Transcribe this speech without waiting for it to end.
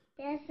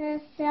This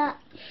is a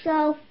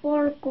show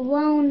for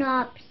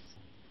grown-ups.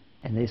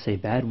 And they say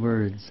bad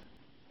words.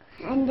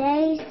 And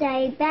they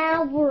say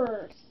bad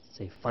words.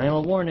 Say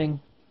final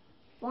warning.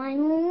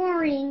 Final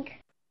warning.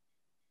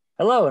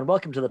 Hello and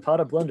welcome to the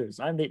Pot of Blunders.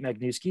 I'm Nate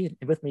Magnuski,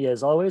 and with me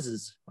as always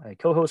is my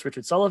co-host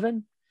Richard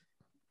Sullivan.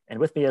 And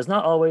with me as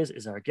not always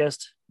is our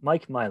guest,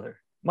 Mike Myler.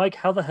 Mike,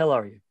 how the hell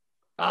are you?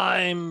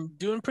 I'm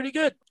doing pretty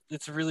good.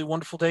 It's a really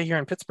wonderful day here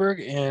in Pittsburgh,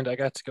 and I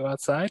got to go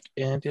outside,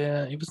 and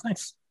it was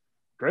nice.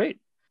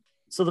 Great.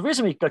 So the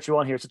reason we got you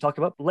on here is to talk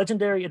about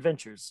Legendary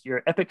Adventures,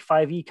 your epic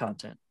 5e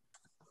content.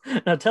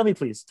 Now tell me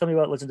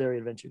about Legendary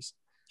Adventures.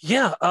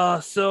 Yeah,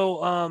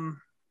 so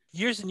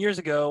years and years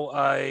ago,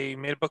 I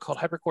made a book called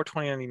Hypercore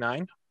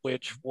 2099,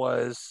 which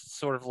was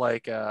sort of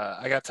like,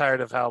 I got tired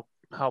of how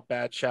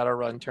bad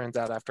Shadowrun turns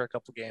out after a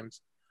couple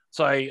games.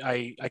 So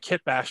I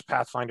kit bashed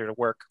Pathfinder to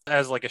work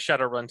as like a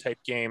Shadowrun type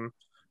game,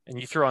 and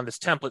you throw on this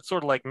template,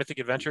 sort of like Mythic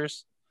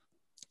Adventures.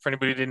 For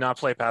anybody who did not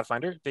play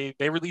Pathfinder,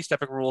 they released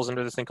Epic Rules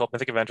under this thing called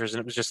Mythic Adventures, and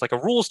it was just like a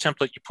rules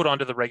template you put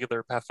onto the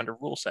regular Pathfinder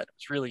rule set. It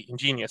was really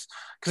ingenious,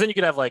 because then you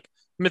could have like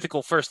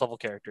mythical first level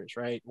characters,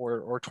 right,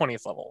 or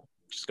 20th level,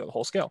 just go the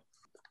whole scale.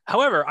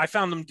 However, I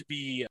found them to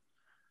be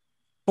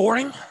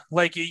boring.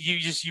 Like you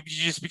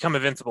just become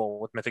invincible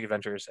with Mythic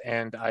Adventures,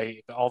 and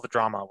all the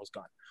drama was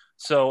gone.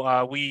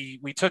 So we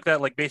took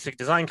that like basic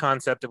design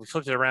concept and we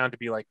flipped it around to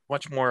be like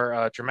much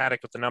more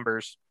dramatic with the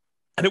numbers.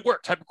 And it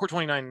worked. Hypercore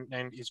 29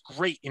 is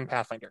great in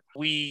Pathfinder.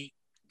 We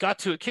got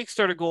to a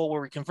Kickstarter goal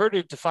where we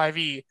converted to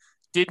 5e.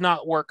 Did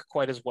not work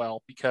quite as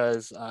well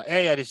because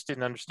I just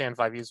didn't understand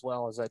 5e as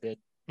well as I did,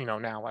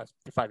 now as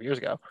 5 years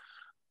ago.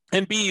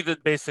 And B, the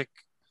basic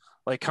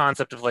like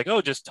concept of like,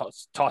 oh, just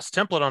toss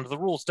template onto the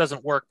rules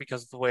doesn't work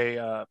because of the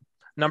way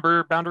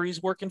number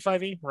boundaries work in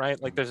 5e, right?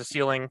 Like there's a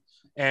ceiling,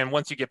 and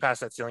once you get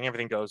past that ceiling,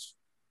 everything goes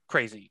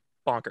crazy,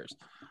 bonkers,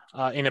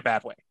 in a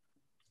bad way.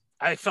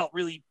 I felt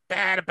really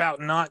bad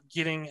about not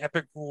getting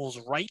Epic Rules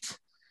right.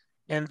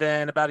 And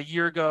then about a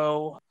year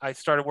ago, I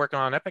started working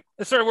on Epic.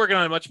 I started working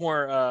on it much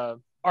more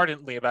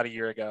ardently about a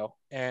year ago,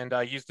 and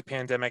I used the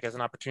pandemic as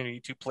an opportunity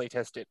to play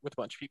test it with a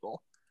bunch of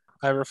people.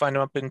 I refined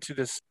them up into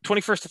this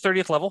 21st to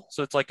 30th level.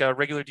 So it's like a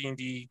regular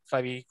D&D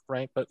 5e,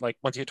 right? But like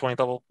once you hit 20th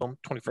level, boom,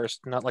 21st,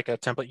 not like a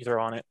template you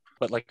throw on it,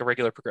 but like a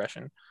regular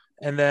progression.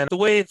 And then the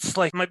way it's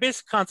like, my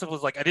basic concept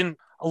was like, a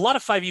lot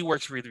of 5e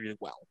works really, really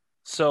well.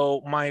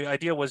 So my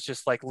idea was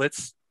just like,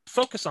 let's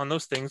focus on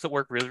those things that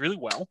work really, really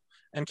well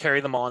and carry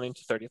them on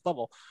into 30th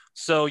level.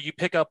 So you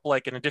pick up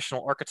like an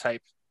additional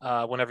archetype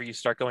whenever you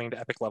start going to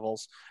epic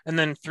levels. And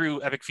then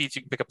through epic feats,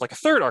 you can pick up like a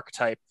third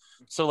archetype.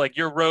 So like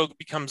your rogue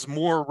becomes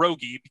more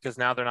roguey because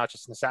now they're not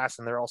just an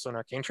assassin, they're also an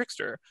arcane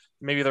trickster.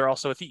 Maybe they're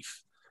also a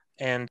thief.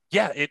 And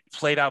yeah, it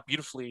played out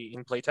beautifully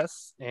in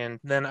playtests. And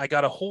then I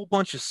got a whole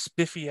bunch of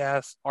spiffy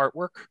ass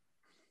artwork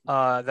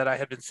that I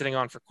had been sitting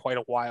on for quite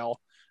a while.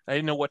 I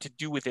didn't know what to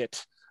do with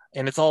it.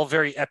 And it's all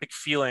very epic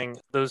feeling.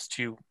 Those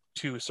two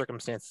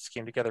circumstances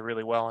came together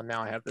really well. And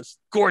now I have this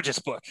gorgeous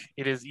book.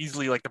 It is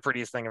easily like the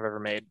prettiest thing I've ever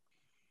made.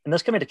 And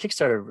that's coming to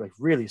Kickstarter like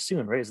really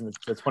soon, right? Isn't it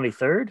the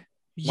 23rd?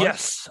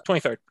 Yes,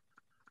 23rd.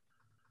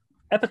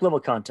 Epic level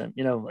content,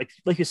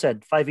 like you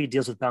said, 5e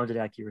deals with bounded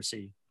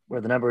accuracy, where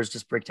the numbers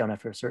just break down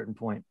after a certain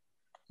point.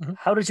 Mm-hmm.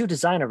 How did you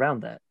design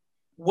around that?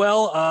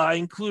 Well, I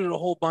included a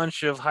whole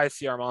bunch of high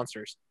CR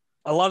monsters.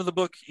 A lot of the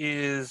book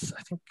is,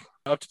 I think,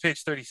 up to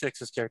page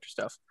 36 is character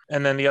stuff.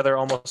 And then the other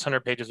almost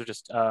 100 pages are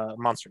just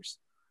monsters,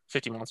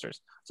 50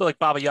 monsters. So like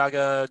Baba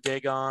Yaga,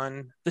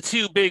 Dagon, the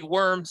two big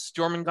worms,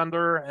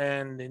 Jormungandr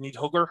and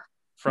Nidhogr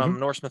from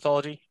Norse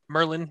mythology,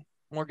 Merlin,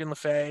 Morgan Le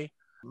Fay.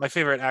 My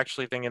favorite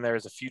actually thing in there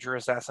is a future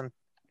assassin.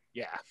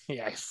 Yeah.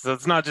 So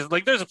it's not just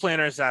like there's a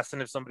planner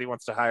assassin if somebody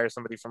wants to hire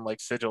somebody from like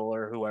Sigil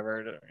or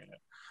whoever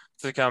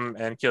to come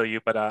and kill you.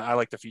 But I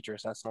like the future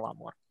assassin a lot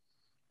more.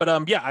 But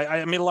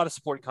I made a lot of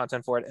supporting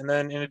content for it. And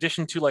then in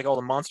addition to like all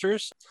the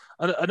monsters,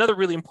 another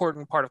really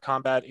important part of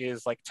combat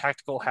is like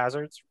tactical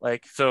hazards.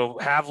 Like, so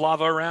have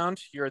lava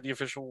around. Here are the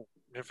official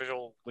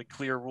like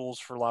clear rules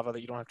for lava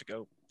that you don't have to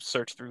go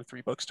search through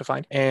 3 books to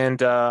find.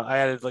 And I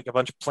added like a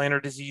bunch of planner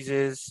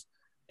diseases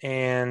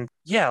and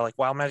like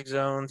wild magic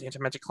zones,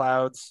 anti-magic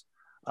clouds,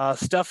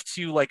 stuff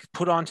to like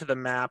put onto the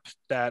map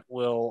that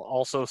will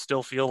also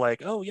still feel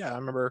like, oh yeah, I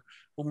remember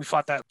when we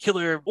fought that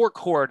killer orc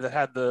horde that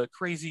had the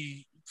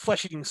crazy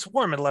flesh-eating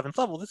swarm at 11th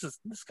level. This is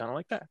kind of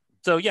like that.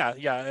 So yeah,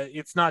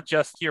 it's not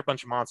just here a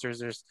bunch of monsters.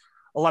 There's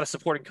a lot of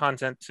supporting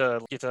content to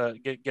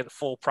get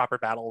full proper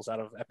battles out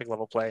of epic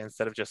level play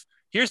instead of just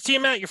here's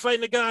Tiamat, you're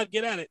fighting a god,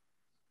 get at it.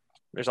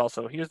 There's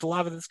also here's the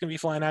lava that's gonna be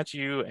flying at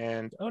you,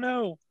 and oh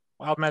no,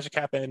 wild magic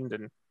happened,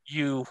 and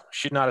you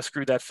should not have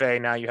screwed that Fae.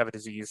 Now you have a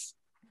disease.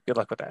 Good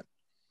luck with that.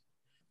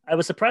 I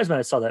was surprised when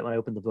I saw that when I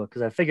opened the book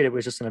because I figured it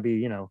was just going to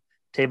be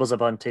tables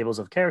upon tables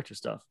of character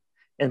stuff.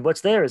 And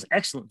what's there is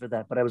excellent for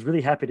that. But I was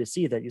really happy to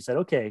see that you said,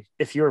 okay,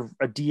 if you're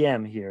a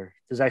DM here,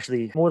 there's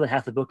actually more than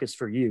half the book is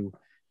for you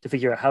to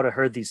figure out how to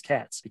herd these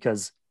cats.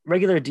 Because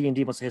regular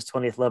D&D, once it hits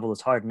 20th level,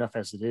 is hard enough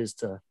as it is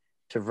to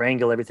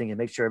wrangle everything and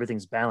make sure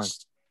everything's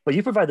balanced. But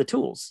you provide the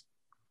tools.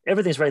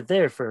 Everything's right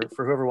there for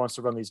whoever wants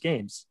to run these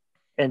games.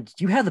 And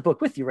you have the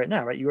book with you right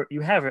now, right?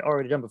 You have it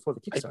already done before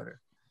the Kickstarter.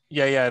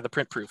 Yeah, the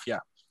print proof, yeah.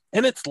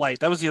 And it's light.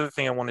 That was the other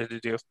thing I wanted to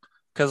do.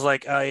 Because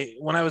like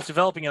when I was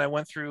developing it, I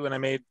went through and I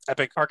made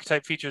epic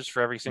archetype features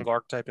for every single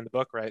archetype in the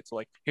book, right? So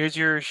like, here's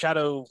your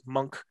Shadow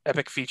Monk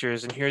epic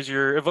features, and here's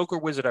your Evoker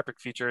Wizard epic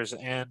features.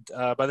 And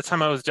by the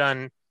time I was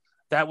done,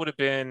 that would have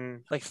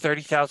been like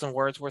 30,000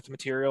 words worth of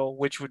material,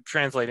 which would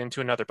translate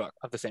into another book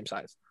of the same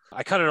size.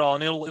 I cut it all,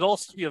 and it'll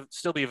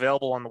still be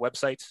available on the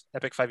website,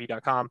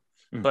 epic5e.com.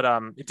 But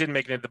it didn't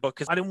make it into the book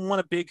because I didn't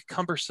want a big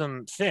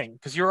cumbersome thing,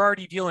 because you're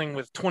already dealing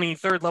with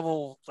 23rd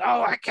level,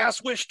 oh, I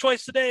cast Wish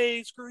twice a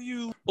day, screw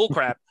you,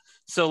 bullcrap.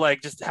 So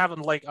like just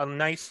having like a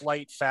nice,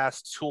 light,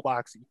 fast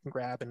toolbox that you can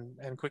grab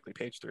and quickly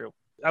page through.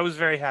 I was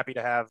very happy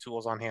to have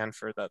tools on hand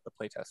for the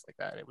playtest like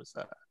that.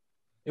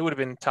 It would have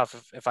been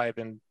tough if I had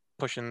been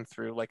pushing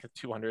through like a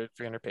 200,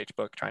 300 page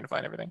book trying to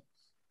find everything.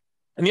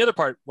 And the other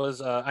part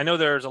was I know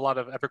there's a lot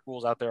of epic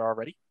rules out there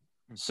already.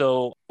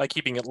 So by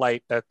keeping it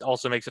light, that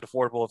also makes it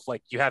affordable. If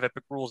like you have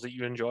epic rules that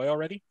you enjoy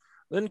already,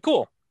 then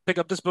cool. Pick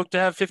up this book to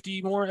have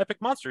 50 more epic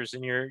monsters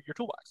in your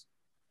toolbox,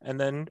 and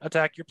then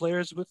attack your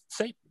players with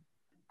Satan.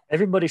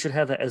 Everybody should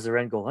have that as their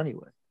end goal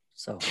anyway.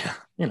 So,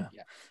 Yeah.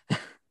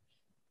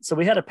 So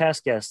we had a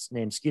past guest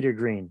named Skeeter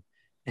Green,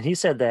 and he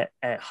said that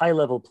at high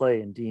level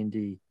play in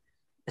D&D,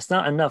 it's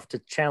not enough to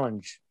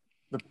challenge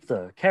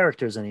the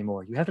characters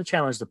anymore. You have to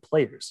challenge the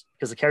players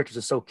because the characters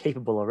are so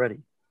capable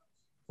already.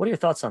 What are your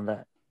thoughts on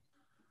that?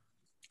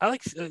 I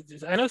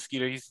know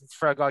Skeeter. He's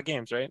Frog God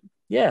Games, right?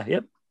 Yeah.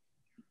 Yep.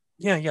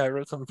 Yeah. I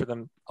wrote something for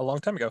them a long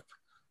time ago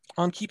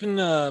on keeping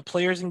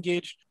players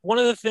engaged. One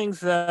of the things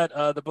that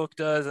the book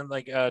does, and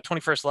like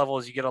 21st level,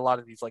 is you get a lot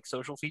of these like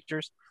social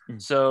features.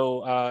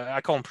 So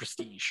I call them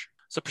prestige.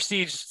 So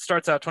prestige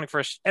starts out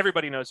 21st.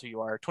 Everybody knows who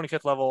you are.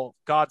 25th level,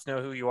 gods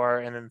know who you are,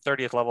 and then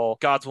 30th level,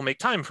 gods will make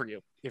time for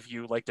you if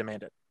you like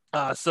demand it.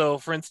 So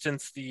for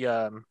instance,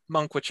 the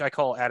monk, which I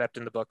call adept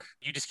in the book,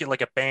 you just get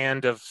like a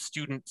band of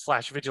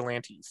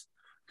student/vigilantes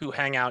who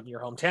hang out in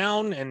your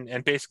hometown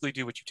and basically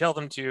do what you tell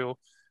them to,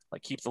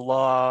 like keep the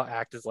law,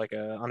 act as like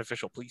a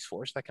unofficial police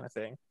force, that kind of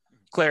thing.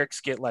 Clerics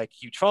get like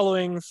huge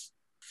followings.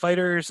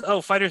 Fighters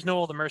know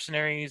all the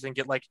mercenaries and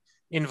get like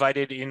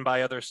invited in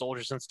by other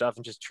soldiers and stuff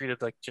and just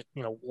treated like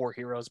war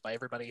heroes by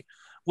everybody.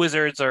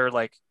 Wizards are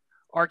like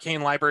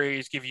arcane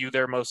libraries, give you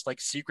their most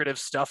like secretive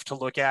stuff to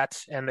look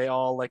at, and they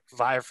all like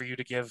vie for you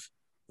to give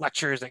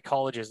lectures at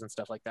colleges and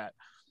stuff like that.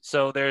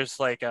 So there's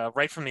like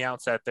right from the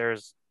outset,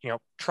 there's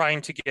trying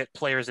to get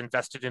players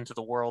invested into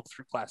the world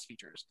through class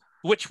features,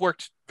 which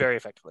worked very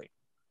effectively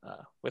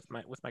with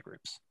my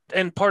groups.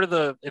 And part of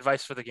the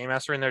advice for the game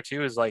master in there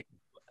too is like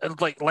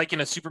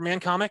in a Superman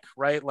comic,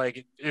 right?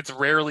 Like it's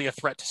rarely a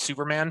threat to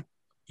Superman.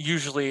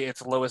 Usually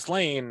it's Lois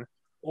Lane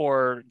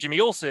or Jimmy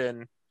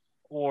Olsen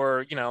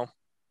or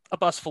a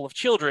bus full of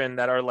children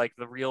that are like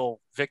the real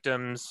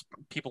victims,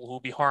 people who will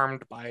be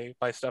harmed by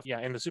stuff,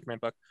 in the Superman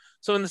book.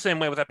 So in the same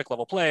way with epic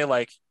level play,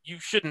 like you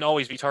shouldn't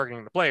always be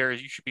targeting the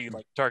players. You should be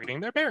like targeting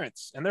their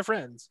parents and their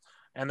friends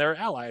and their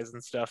allies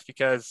and stuff,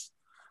 because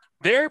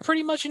they're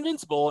pretty much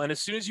invincible. And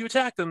as soon as you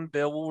attack them,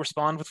 they will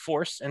respond with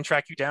force and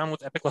track you down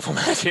with epic level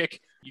magic.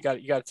 You got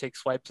to take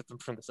swipes at them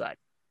from the side.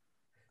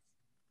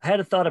 I had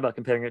a thought about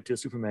comparing it to a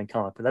Superman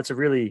comic, but that's a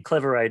really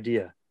clever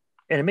idea.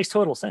 And it makes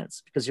total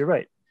sense because you're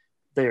right.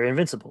 They're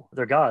invincible.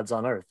 They're gods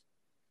on Earth,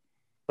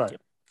 but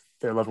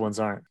their loved ones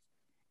aren't.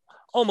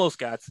 Almost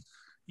gods.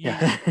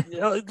 Yeah.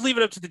 Leave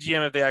it up to the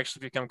GM if they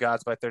actually become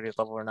gods by 30th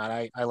level or not.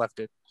 I left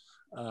it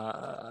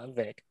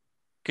vague.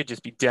 Could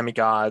just be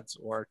demigods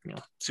or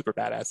super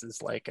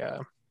badasses like.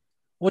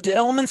 Did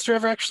Elminster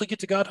ever actually get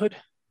to godhood?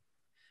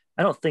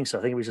 I don't think so.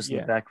 I think it was just in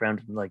the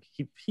background. Like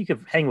he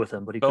could hang with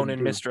them, but he Bone couldn't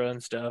and Mistra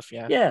and stuff.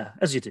 Yeah. Yeah,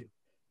 as you do.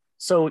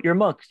 So your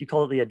monk, you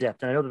call it the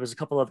adept, and I know there was a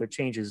couple other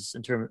changes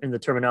in the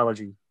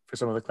terminology for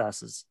some of the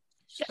classes.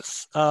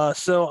 Yes.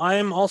 So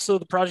I'm also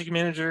the project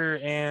manager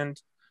and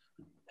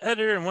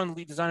editor and one of the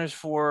lead designers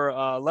for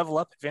Level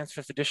Up Advanced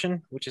 5th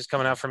Edition, which is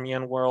coming out from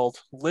EN World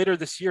later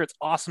this year. It's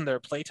awesome. There are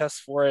playtests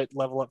for it.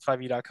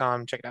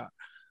 Levelup5e.com. Check it out.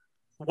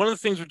 One of the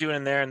things we're doing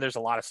in there, and there's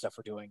a lot of stuff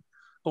we're doing,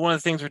 but one of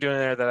the things we're doing in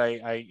there that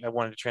I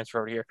wanted to transfer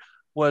over here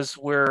was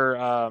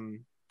where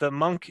the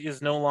monk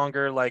is no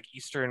longer like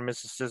Eastern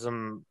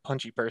mysticism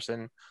punchy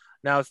person.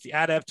 Now it's the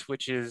adept,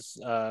 which is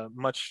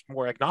much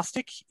more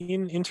agnostic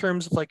in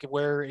terms of like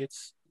where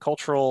its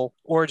cultural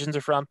origins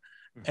are from.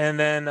 And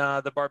then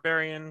the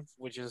barbarian,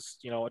 which is,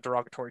 a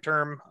derogatory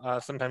term.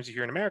 Sometimes you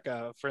hear in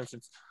America, for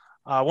instance,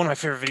 one of my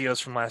favorite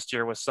videos from last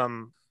year was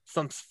some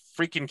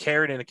freaking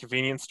Karen in a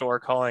convenience store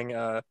calling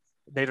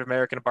Native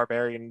American a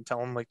barbarian and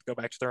telling them like to go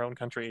back to their own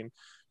country. And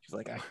she's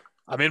like,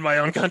 I'm in my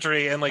own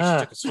country. And like she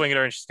took a swing at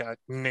her and she's got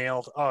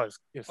nailed.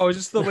 Is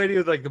this the lady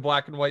with like the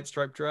black and white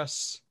striped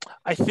dress?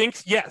 I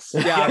think, yes.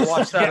 Yeah, I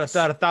watched that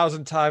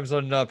 1,000 times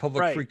on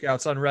public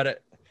freakouts on Reddit.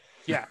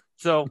 Yeah.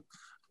 So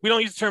we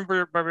don't use the term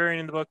barbarian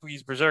in the book. We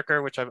use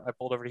berserker, which I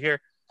pulled over to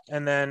here.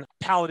 And then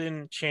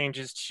paladin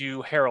changes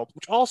to herald,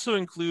 which also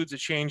includes a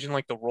change in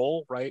like the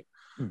role, right?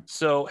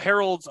 So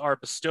heralds are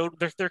bestowed.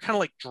 They're kind of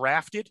like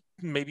drafted,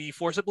 maybe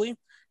forcibly,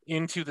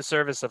 into the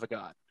service of a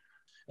god.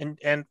 And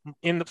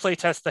in the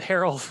playtest,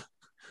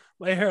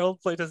 my Herald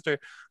playtester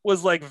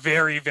was like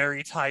very,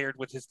 very tired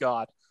with his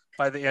god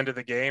by the end of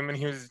the game, and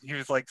he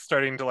was like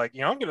starting to like,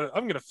 I'm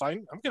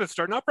gonna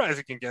start an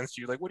uprising against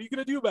you. Like, what are you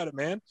gonna do about it,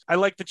 man? I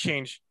like the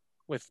change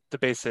with the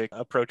basic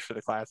approach for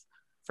the class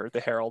for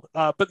the Herald.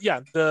 But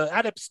yeah, the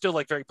Adept's still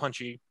like very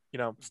punchy.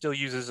 Still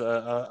uses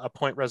a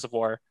point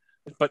reservoir,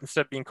 but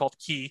instead of being called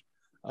key,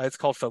 it's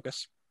called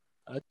focus.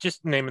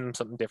 Just naming them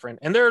something different,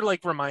 and there are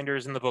like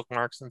reminders in the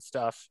bookmarks and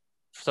stuff,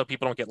 so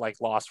people don't get like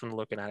lost from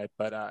looking at it.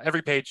 But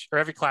every page or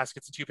every class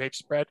gets a 2-page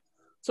spread,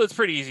 so it's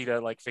pretty easy to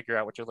like figure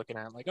out what you're looking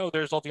at. Like, oh,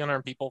 there's all the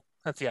unarmed people.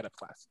 That's the Adept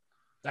class.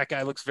 That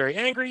guy looks very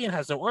angry and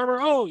has no armor.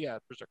 Oh yeah,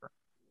 Berserker.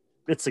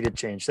 It's a good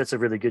change. That's a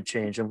really good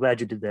change. I'm glad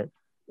you did that.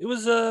 It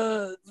was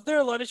there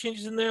are a lot of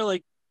changes in there.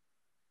 Like,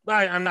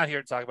 I'm not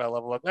here to talk about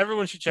Level Up.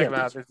 Everyone should check them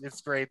out. It's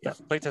great. The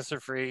playtests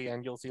are free,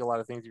 and you'll see a lot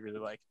of things you really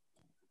like.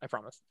 I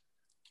promise.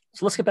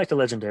 So let's get back to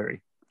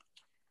Legendary.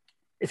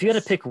 If you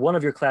had to pick one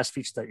of your class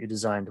features that you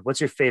designed, what's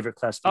your favorite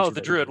class feature? Oh,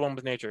 the Druid one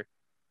with nature.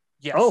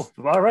 Yes. Oh,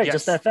 all right, yes.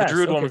 Just that fast. The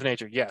Druid one with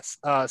nature, yes.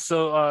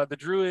 So the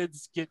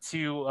Druids get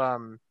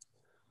to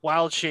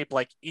wild shape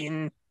like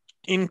they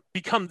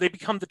become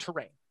the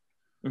terrain.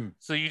 Mm.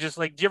 So you just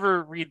like, do you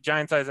ever read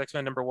Giant Size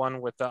X-Men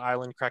 #1 with the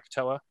island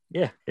Krakatoa?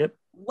 Yeah, yep.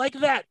 Like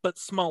that, but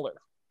smaller.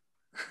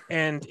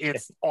 And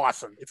it's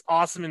awesome. It's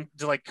awesome in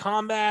like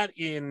combat,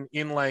 in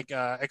like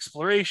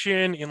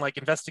exploration, in like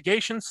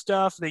investigation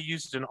stuff. They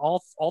used it in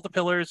all the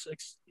pillars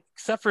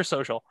except for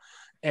social,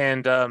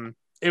 and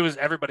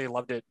everybody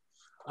loved it.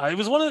 It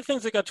was one of the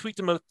things that got tweaked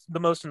the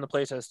most in the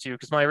playtest too,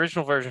 because my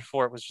original version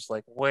for it was just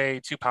like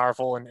way too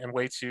powerful and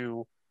way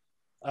too.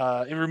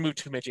 It removed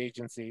too much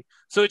agency,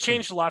 so it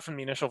changed a lot from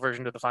the initial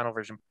version to the final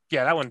version.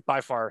 Yeah, that one by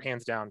far,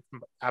 hands down,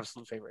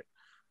 absolute favorite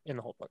in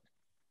the whole book.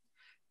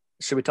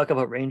 Should we talk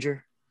about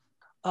Ranger?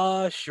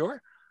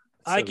 Sure.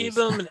 So I gave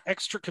them an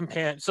extra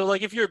companion. So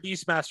like if you're a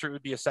Beastmaster, it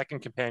would be a second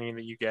companion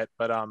that you get.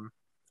 But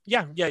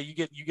you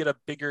get a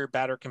bigger,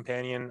 badder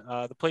companion.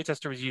 The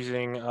playtester was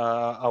using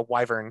a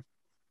Wyvern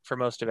for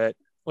most of it,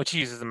 which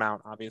he uses a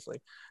mount,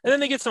 obviously. And then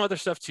they get some other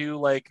stuff too.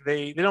 Like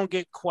they don't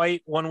get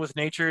quite one with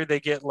nature. They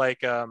get like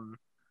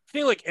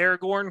think like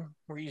Aragorn,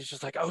 where he's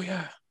just like, oh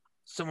yeah,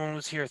 someone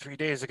was here 3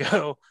 days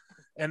ago,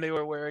 and they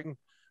were wearing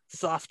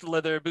soft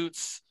leather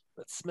boots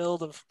that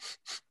smelled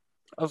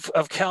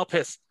of cow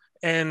piss.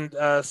 And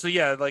so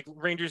yeah, like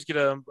Rangers get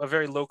a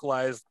very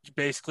localized,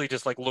 basically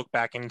just like look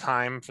back in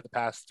time for the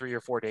past 3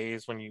 or 4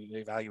 days when you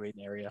evaluate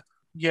an area.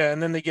 Yeah,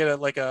 and then they get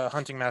a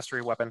hunting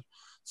mastery weapon.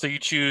 So you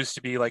choose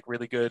to be like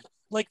really good,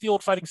 like the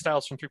old fighting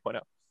styles from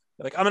 3.0.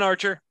 Like, I'm an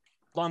archer,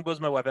 longbow's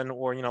my weapon,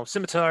 or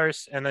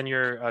scimitars, and then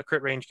your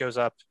crit range goes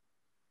up,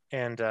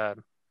 and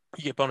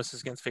you get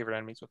bonuses against favorite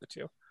enemies with it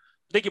too.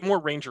 They get more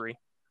rangery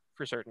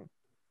for certain.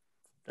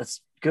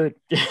 That's good.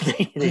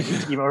 They need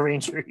to be more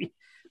rangery.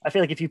 I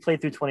feel like if you play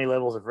through 20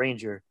 levels of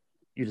Ranger,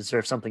 you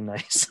deserve something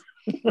nice.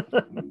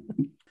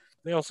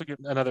 They also get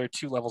another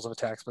 2 levels of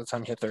attacks by the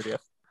time you hit 30th.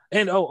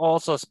 And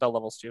also spell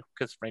levels too,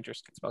 because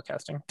Rangers get spell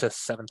casting to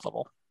 7th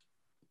level.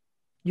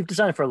 You've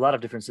designed for a lot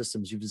of different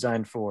systems. You've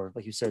designed for,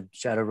 like you said,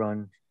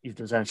 Shadowrun. You've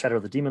designed Shadow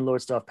of the Demon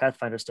Lord stuff,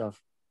 Pathfinder stuff.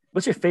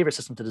 What's your favorite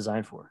system to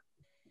design for?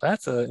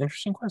 That's an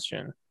interesting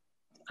question.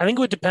 I think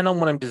it would depend on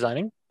what I'm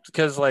designing,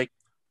 because like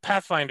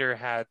Pathfinder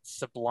had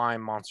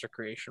sublime monster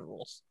creation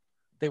rules.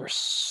 They were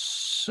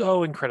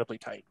so incredibly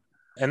tight.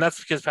 And that's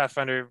because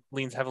Pathfinder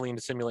leans heavily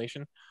into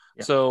simulation.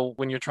 Yeah. So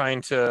when you're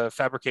trying to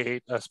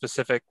fabricate a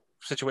specific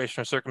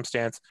situation or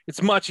circumstance,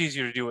 it's much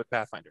easier to do with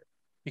Pathfinder,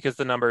 because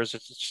the numbers,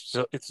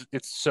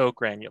 it's so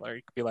granular.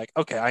 You could be like,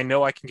 okay, I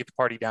know I can get the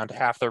party down to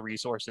half their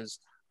resources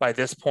by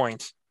this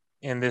point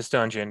in this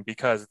dungeon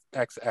because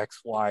X,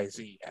 X, Y,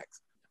 Z, X.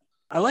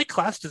 I like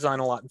class design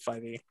a lot in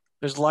 5e.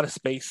 There's a lot of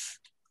space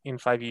in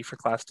 5e for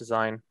class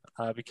design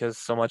because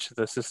so much of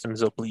the system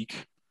is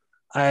oblique.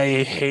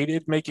 I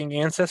hated making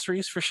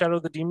ancestries for Shadow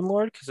of the Demon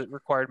Lord because it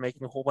required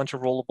making a whole bunch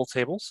of rollable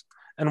tables.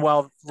 And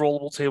while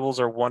rollable tables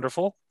are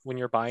wonderful when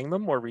you're buying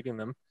them or reading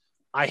them,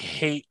 I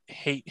hate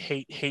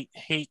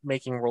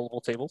making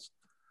rollable tables.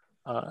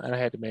 And I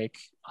had to make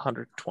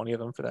 120 of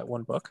them for that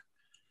one book.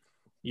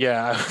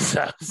 Yeah,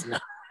 I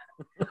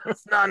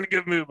was not in a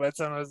good mood by the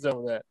time I was done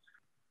with that.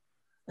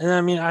 And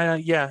I mean,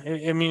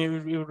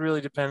 it would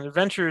really depend.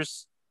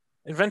 Adventures,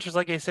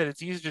 like I said,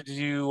 it's easier to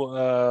do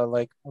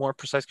like more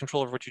precise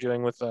control of what you're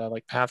doing with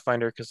like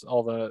Pathfinder, because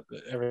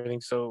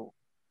everything's so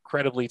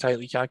incredibly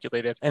tightly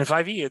calculated. And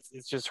 5e,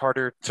 it's just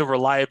harder to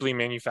reliably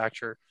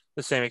manufacture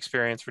the same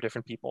experience for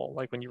different people,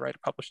 like when you write a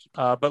published.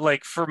 But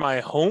like for my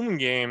home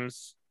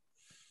games,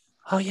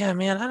 oh yeah,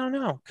 man, I don't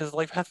know, because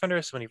like Pathfinder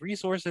has so many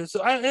resources.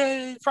 So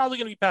it's probably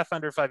going to be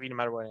Pathfinder 5e no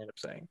matter what I end up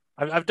saying.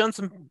 I've done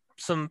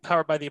some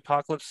Powered by the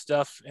Apocalypse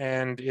stuff,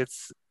 and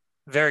it's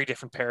very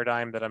different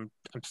paradigm that I'm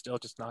still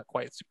just not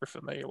quite super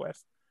familiar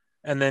with.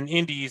 And then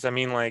indies, I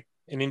mean, like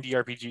an indie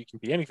RPG can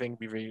be anything,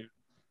 be very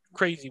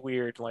crazy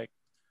weird. Like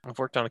I've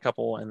worked on a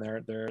couple, and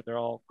they're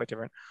all quite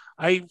different.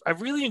 I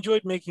really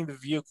enjoyed making the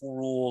vehicle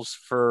rules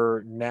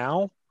for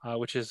now.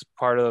 which is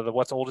part of the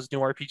What's Old is New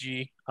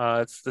RPG.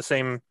 It's the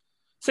same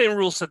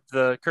rules that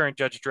the current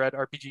Judge Dredd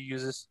RPG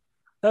uses.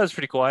 That was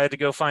pretty cool. I had to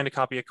go find a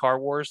copy of Car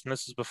Wars, and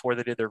this was before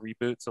they did their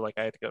reboot. So like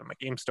I had to go to my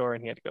game store,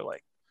 and he had to go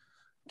like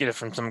get it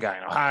from some guy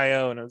in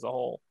Ohio, and it was a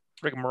whole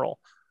rigmarole.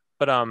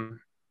 But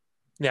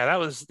yeah,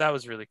 that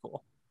was really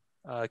cool.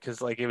 Because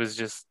like it was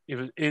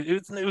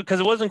because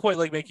it wasn't quite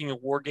like making a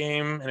war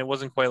game, and it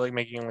wasn't quite like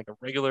making like a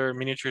regular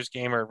miniatures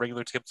game or a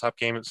regular tabletop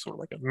game. It was sort of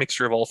like a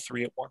mixture of all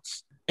three at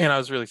once, and I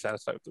was really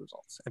satisfied with the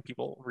results, and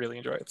people really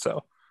enjoy it.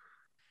 So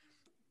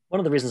one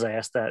of the reasons I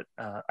asked that,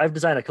 I've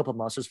designed a couple of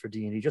monsters for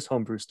D&D, just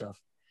homebrew stuff,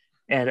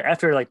 and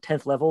after like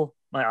 10th level,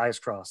 my eyes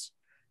cross.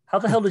 How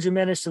the hell did you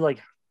manage to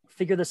like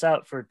figure this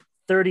out for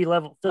 30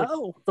 level?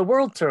 The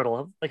world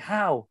turtle, like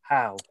how?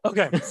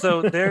 Okay,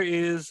 so there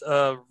is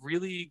a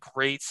really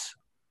great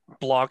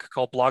blog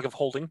called Blog of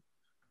Holding,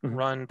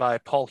 run by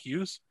Paul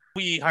Hughes.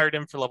 We hired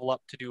him for Level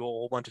Up to do a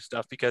whole bunch of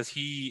stuff because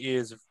he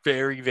is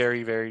very,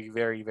 very, very,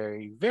 very,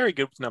 very, very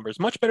good with numbers,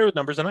 much better with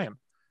numbers than I am.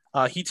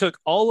 He took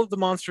all of the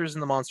monsters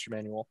in the monster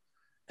manual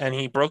and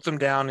he broke them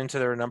down into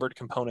their numbered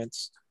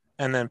components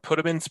and then put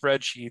them in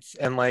spreadsheets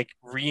and like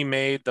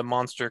remade the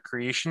monster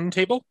creation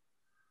table.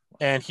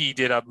 And he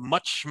did a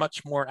much,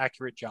 much more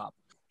accurate job.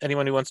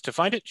 Anyone who wants to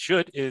find it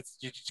should. You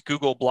just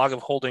Google Blog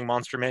of Holding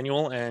Monster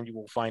Manual and you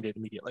will find it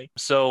immediately.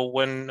 So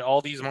when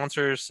all these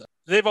monsters,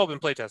 they've all been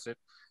play tested.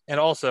 And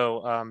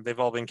also they've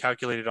all been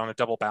calculated on a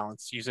double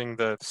balance using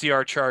the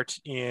CR chart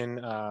in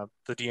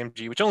the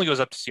DMG, which only goes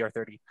up to CR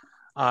 30.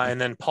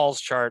 And then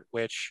Paul's chart,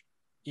 which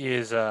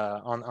is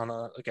on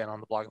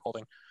the Blog of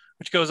Holding,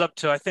 which goes up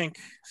to, I think,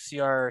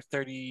 CR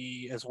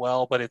 30 as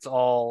well, but it's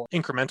all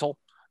incremental.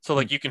 So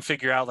like you can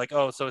figure out like,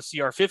 oh, so a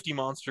CR 50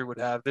 monster would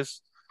have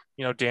this,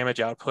 damage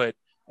output,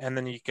 and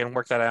then you can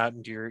work that out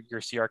into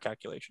your CR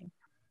calculation.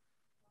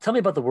 Tell me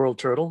about the world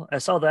turtle. I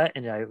saw that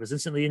and I was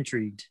instantly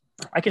intrigued.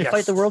 I can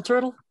fight the world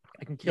turtle?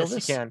 I can kill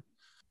this? Yes, you can.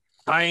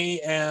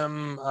 I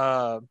am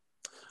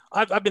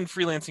I've been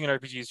freelancing in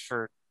RPGs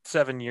for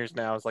 7 years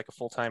now as like a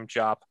full-time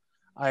job.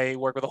 I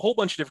work with a whole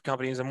bunch of different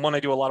companies, and one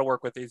I do a lot of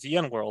work with is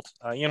Yen World.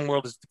 Yen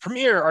World is the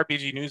premier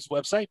RPG news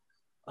website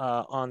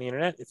on the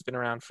internet. It's been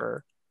around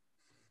for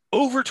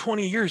over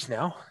 20 years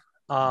now.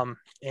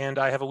 And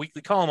I have a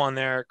weekly column on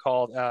there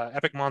called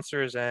Epic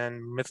Monsters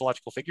and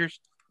Mythological Figures.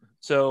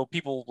 So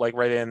people like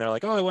write in, they're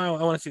like, oh, I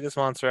want to see this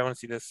monster. I want to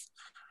see this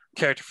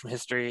character from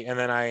history. And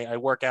then I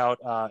work out,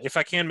 if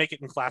I can make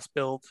it in class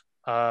build,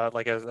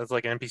 like as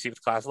like an NPC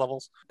with class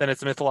levels, then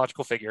it's a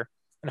mythological figure.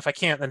 And if I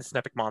can't, then it's an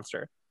epic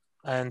monster.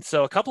 And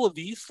so a couple of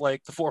these,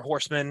 like the Four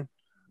Horsemen,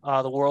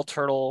 the World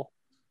Turtle,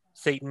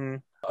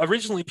 Satan,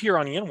 originally appear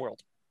on Yen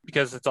World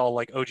because it's all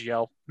like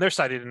OGL. They're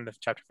cited in the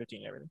chapter 15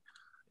 and everything.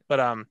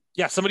 But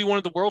yeah, somebody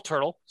wanted the World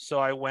Turtle, so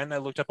I went and I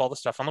looked up all the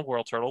stuff on the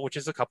World Turtle, which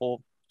is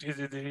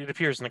it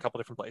appears in a couple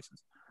different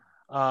places.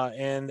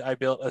 And I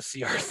built a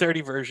CR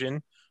 30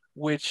 version,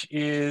 which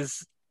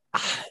is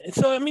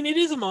so I mean it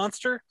is a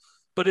monster,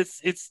 but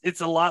it's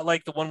a lot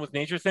like the one with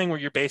Nature Thing, where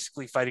you're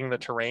basically fighting the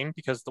terrain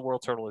because the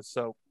World Turtle is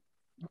so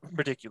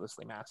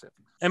ridiculously massive.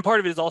 And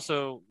part of it is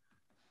also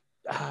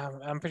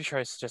I'm pretty sure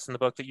I suggest in the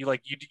book that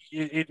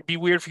it'd be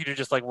weird for you to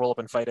just like roll up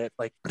and fight it.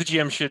 Like the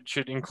GM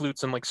should include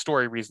some like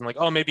story reason, like,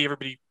 oh, maybe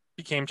everybody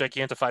became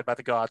gigantified by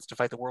the gods to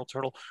fight the World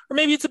Turtle, or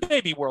maybe it's a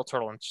baby World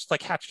Turtle and just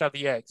like hatched out of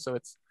the egg, so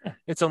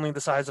it's only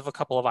the size of a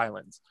couple of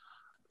islands.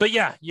 But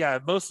yeah,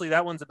 mostly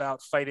that one's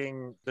about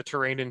fighting the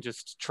terrain and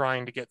just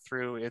trying to get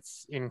through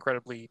its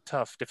incredibly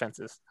tough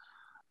defenses.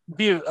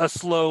 It's a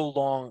slow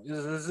long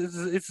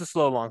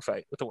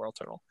fight with the World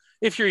Turtle,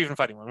 if you're even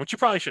fighting one, which you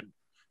probably shouldn't.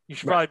 You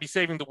should probably be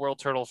saving the World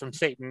Turtle from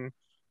Satan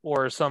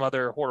or some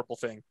other horrible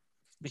thing,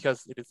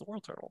 because it is the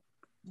World Turtle.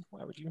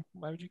 Why would you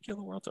kill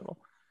the World Turtle?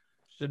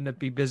 Shouldn't it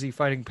be busy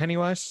fighting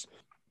Pennywise?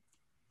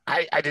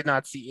 I did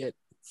not see it,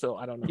 so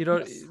I don't know. You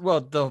don't.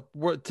 Well,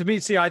 to me,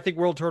 see, I think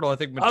World Turtle. I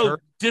think Maturin. Oh,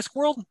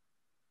 Discworld?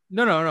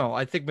 No.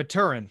 I think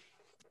Maturin.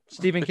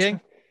 Stephen King.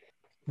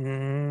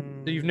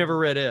 You've never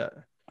read it?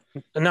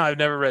 No, I've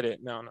never read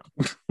it. No.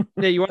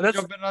 Yeah, you want to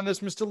jump in on this,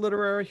 Mr.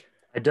 Literary?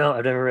 I don't.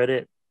 I've never read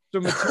it.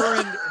 So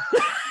Maturin.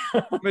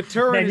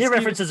 Man, your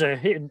references are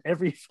hitting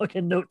every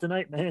fucking note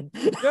tonight, man.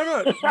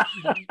 No.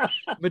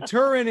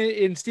 Maturin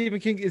in Stephen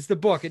King is the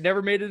book. It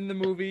never made it in the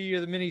movie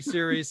or the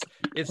miniseries.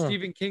 It's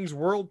Stephen King's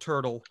World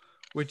Turtle,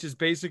 which is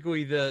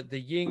basically the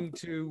yin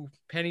to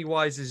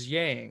Pennywise's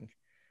yang.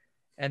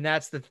 And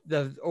that's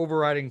the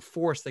overriding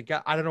force that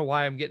got, I don't know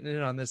why I'm getting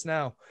in on this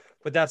now,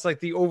 but that's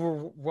like the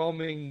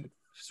overwhelming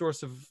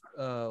source of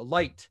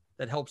light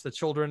that helps the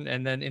children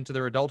and then into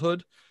their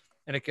adulthood.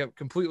 And it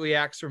completely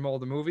acts from all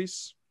the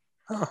movies.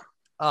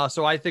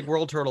 So I think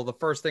World Turtle, the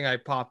first thing I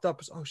popped up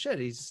was, oh shit,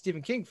 he's a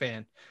Stephen King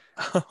fan.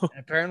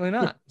 Apparently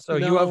not. So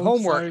you have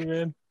homework. Sorry,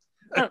 man.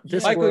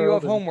 Michael, you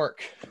have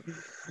homework.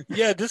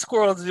 Yeah,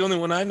 Discworld is the only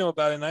one I know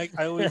about, and I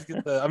always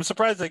get I'm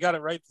surprised I got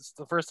it right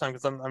the first time,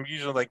 because I'm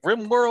usually like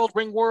Ring World,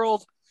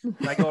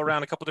 and I go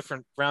around a couple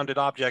different rounded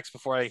objects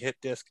before I hit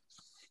disc.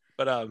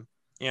 But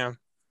yeah,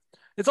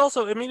 it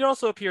also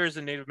appears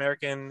in Native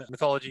American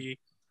mythology.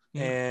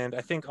 And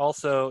I think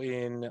also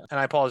in, and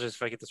I apologize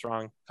if I get this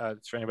wrong,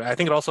 it's for anybody. I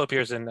think it also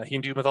appears in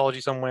Hindu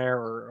mythology somewhere,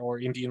 or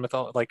Indian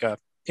mythology, like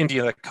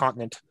India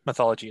continent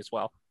mythology as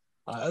well.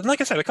 And like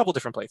I said, a couple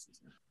different places.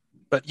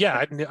 But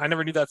yeah, I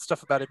never knew that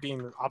stuff about it being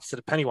the opposite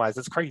of Pennywise.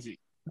 That's crazy.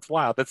 It's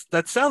wild.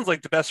 That sounds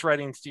like the best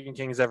writing Stephen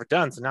King has ever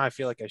done. So now I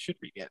feel like I should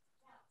read it.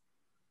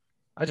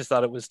 I just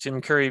thought it was Tim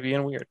Curry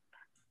being weird.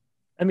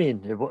 I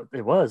mean,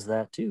 it was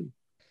that too.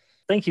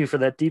 Thank you for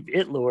that deep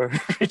it lore,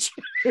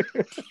 Richard.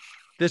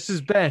 This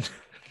has been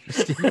the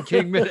Stephen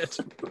King Minute.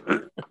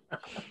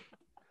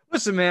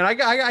 Listen, man,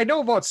 I know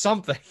about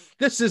something.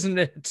 This isn't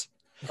it.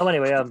 Oh,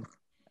 anyway,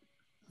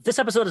 this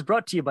episode is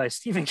brought to you by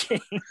Stephen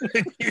King.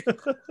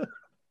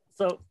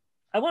 So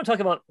I want to talk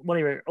about one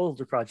of your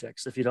older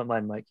projects, if you don't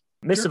mind, Mike.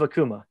 Mists of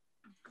Akuma.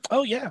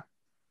 Oh, yeah.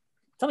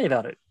 Tell me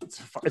about it.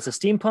 It's a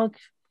steampunk.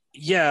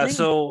 Yeah, thing?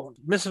 so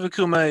Mists of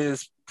Akuma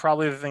is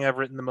probably the thing I've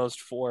written the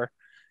most for.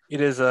 It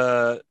is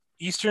a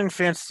Eastern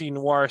fantasy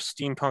noir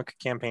steampunk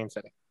campaign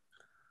setting.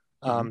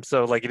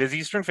 So like it is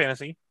Eastern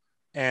fantasy,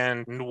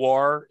 and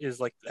noir is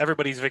like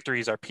everybody's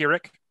victories are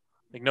Pyrrhic.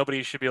 Like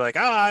nobody should be like,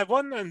 I've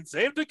won and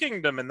saved a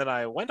kingdom, and then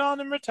I went on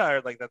and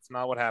retired. Like that's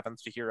not what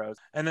happens to heroes.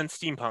 And then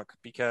steampunk,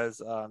 because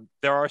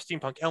there are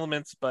steampunk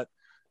elements, but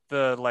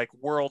the like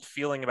world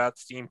feeling about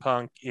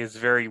steampunk is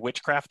very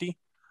witchcrafty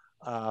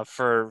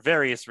for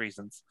various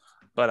reasons.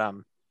 But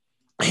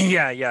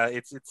yeah,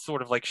 it's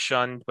sort of like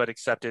shunned but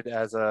accepted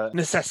as a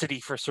necessity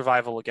for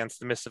survival against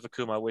the Mists of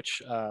Akuma,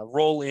 which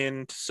roll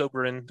into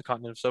Soberin, the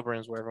continent of Soberin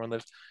is where everyone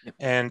lives,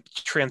 and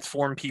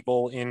transform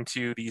people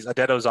into these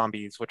Adeto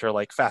zombies, which are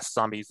like fast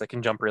zombies that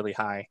can jump really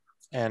high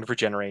and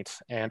regenerate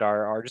and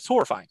are just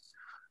horrifying.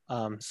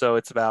 So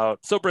it's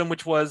about Soberin,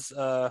 which was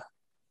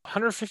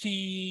 160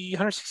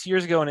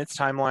 years ago in its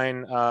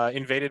timeline,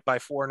 invaded by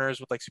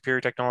foreigners with like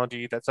superior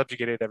technology that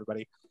subjugated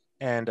everybody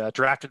and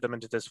drafted them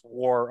into this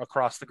war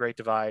across the Great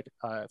Divide.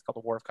 It's called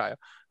the War of Kaya.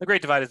 The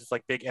Great Divide is this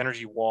like big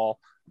energy wall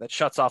that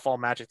shuts off all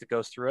magic that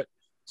goes through it.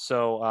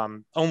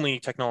 So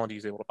only technology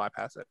is able to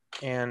bypass it.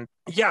 And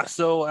yeah,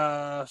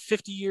 so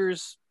 50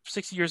 years,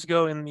 60 years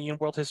ago in the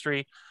world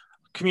history,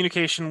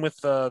 communication with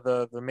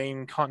the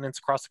main continents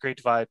across the Great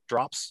Divide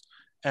drops.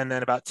 And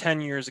then about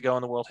 10 years ago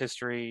in the world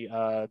history,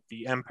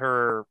 the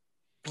emperor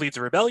leads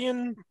a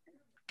rebellion,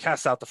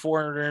 casts out the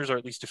foreigners, or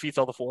at least defeats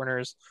all the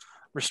foreigners,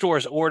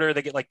 restores order.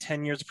 They get like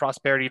 10 years of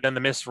prosperity. Then the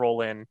mists roll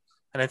in,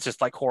 and it's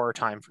just like horror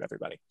time for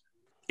everybody.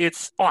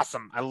 It's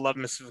awesome. I love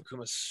Mists of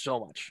Akuma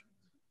so much.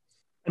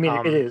 I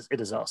mean,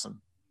 it is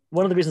awesome.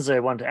 One of the reasons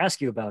I wanted to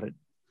ask you about it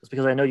is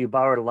because I know you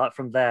borrowed a lot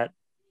from that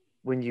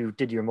when you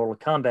did your Mortal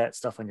Kombat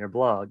stuff on your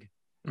blog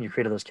and you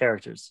created those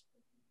characters.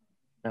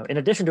 Now, in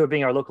addition to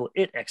being our local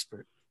IT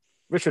expert,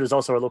 Richard is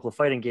also our local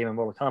fighting game and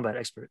Mortal Kombat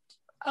expert.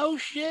 Oh,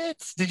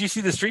 shit. Did you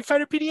see the Street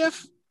Fighter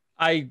PDF?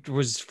 I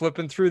was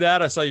flipping through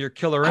that. I saw your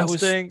Killer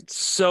Instinct. I was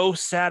so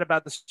sad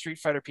about the Street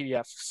Fighter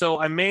PDF. So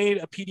I made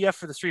a PDF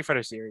for the Street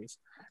Fighter series,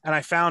 and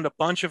I found a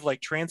bunch of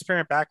like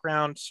transparent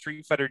background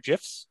Street Fighter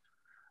GIFs.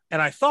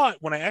 And I thought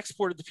when I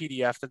exported the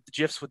PDF that the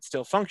GIFs would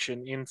still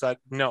function inside.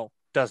 No,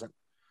 doesn't.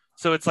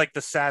 So it's like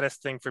the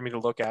saddest thing for me to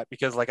look at,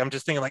 because like I'm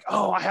just thinking like,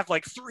 oh, I have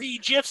like 3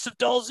 GIFs of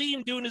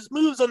Dalzine doing his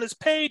moves on this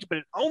page, but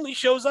it only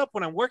shows up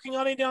when I'm working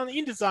on it on the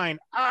InDesign.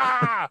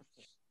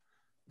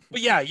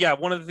 But yeah,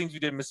 one of the things we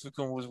did in Mists of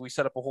Akuma was we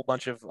set up a whole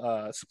bunch of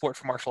support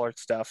for martial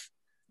arts stuff,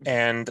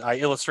 and I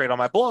illustrate on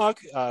my blog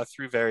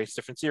through various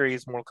different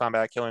series, Mortal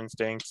Kombat, Killer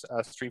Instincts,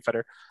 Street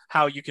Fighter,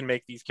 how you can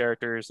make these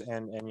characters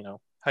and you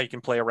know how you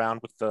can play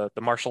around with the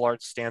martial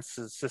arts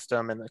stances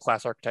system and the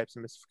class archetypes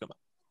in Mists of Akuma.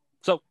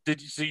 So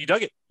you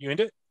dug it? You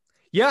into it?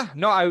 Yeah,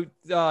 no,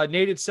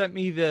 Nate had sent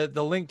me the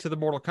link to the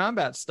Mortal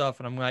Kombat stuff,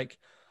 and I'm like,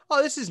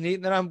 oh, this is neat.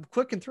 And then I'm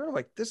clicking through, I'm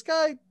like, this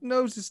guy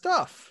knows his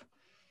stuff.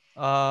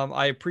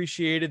 I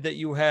appreciated that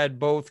you had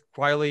both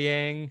Kuai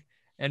Liang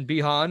and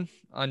Bihan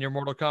on your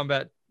Mortal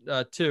Kombat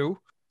 2.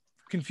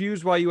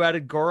 Confused why you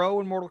added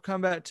Goro in Mortal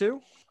Kombat 2?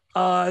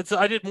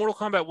 I did Mortal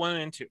Kombat 1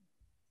 and 2.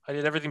 I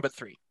did everything but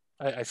 3.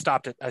 I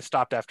stopped it. I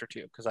stopped after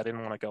 2 because I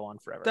didn't want to go on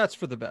forever. That's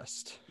for the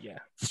best. Yeah.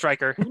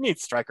 Striker. Who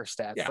needs striker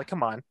stats? Yeah. Like,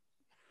 come on.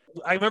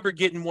 I remember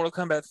getting Mortal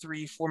Kombat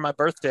 3 for my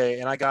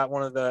birthday, and I got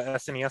one of the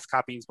SNES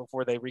copies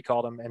before they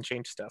recalled them and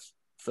changed stuff.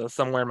 So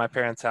somewhere in my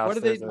parents' house.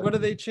 What do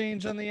they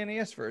change on the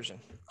NES version?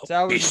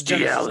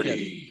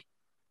 Bestiality.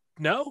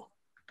 No?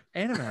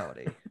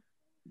 Animality.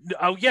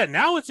 Oh yeah,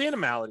 now it's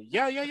animality.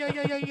 Yeah.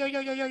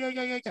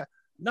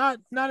 Not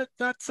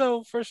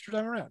so first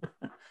time around.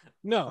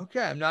 No.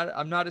 Okay,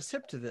 I'm not as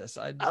hip to this.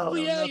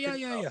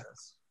 Yeah.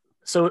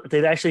 So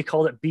they actually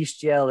called it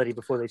bestiality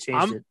before they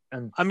changed it.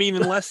 And I mean,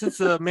 unless it's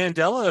a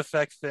Mandela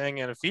effect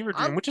thing and a fever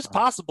dream, which is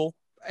possible.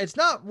 It's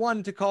not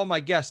one to call my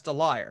guest a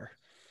liar.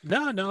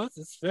 No,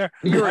 it's fair.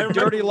 You're a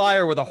dirty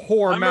liar with a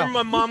whore mouth. I remember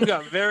my mom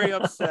got very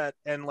upset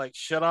and like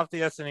shut off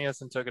the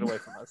SNES and took it away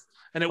from us.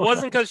 And it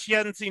wasn't because she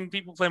hadn't seen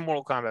people play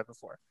Mortal Kombat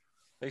before.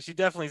 Like she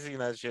definitely seen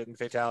that shit and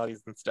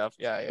fatalities and stuff.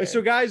 Yeah.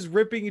 So guys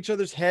ripping each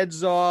other's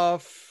heads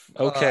off.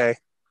 Okay.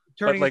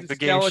 Turning like into the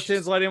game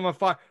skeletons, lighting them on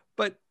fire.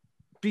 But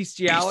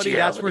bestiality.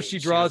 That's where Bestiality. she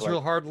She draws was real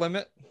like- hard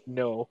limit.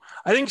 No,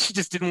 I think she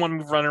just didn't want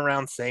me running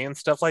around saying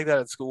stuff like that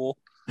at school.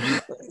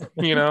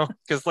 You know,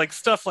 because like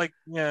stuff like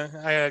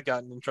I had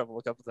gotten in trouble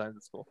a couple times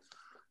at school.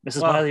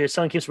 Mrs. Well- Myler, your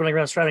son keeps running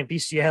around shouting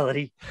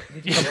bestiality.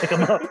 You need to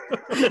come pick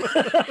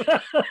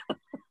him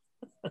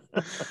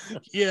up.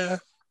 Yeah.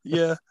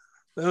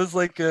 That was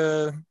like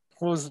what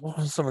was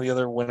some of the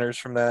other winners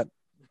from that?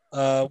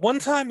 One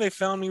time they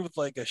found me with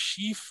like a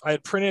sheaf. I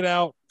had printed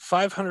out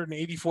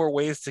 584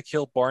 ways to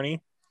kill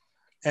Barney,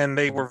 and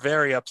they were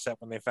very upset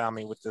when they found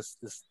me with this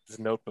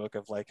notebook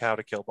of like how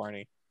to kill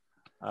Barney.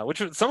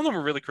 Some of them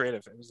were really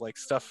creative. It was like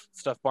stuff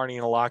Barney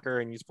in a locker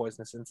and use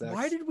poisonous insects.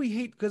 Why did we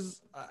hate?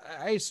 Because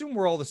I assume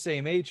we're all the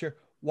same age here.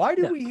 Why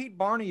did we hate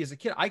Barney as a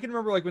kid? I can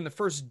remember like when the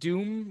first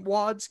Doom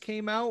wads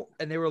came out,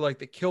 and they were like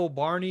the kill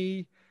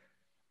Barney.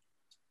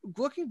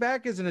 Looking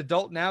back as an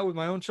adult now with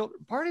my own children,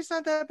 Barney's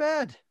not that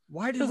bad.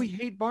 Why did we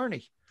hate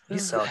Barney?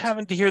 He's sucked.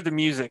 having to hear the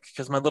music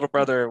because my little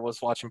brother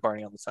was watching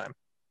Barney all the time.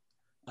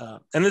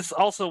 And this is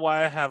also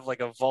why I have like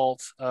a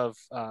vault of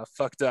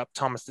fucked up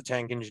Thomas the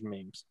Tank Engine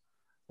memes.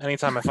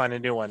 Anytime I find a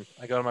new one,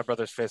 I go to my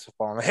brother's Facebook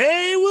wall. I'm like,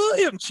 "Hey,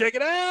 William, check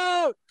it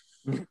out!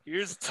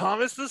 Here's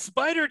Thomas the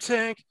Spider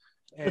Tank."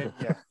 And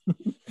yeah,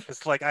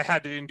 it's like I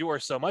had to endure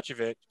so much of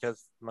it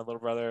because my little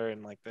brother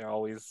and like they're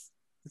always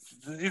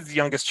he's the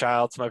youngest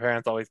child, so my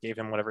parents always gave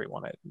him whatever he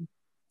wanted.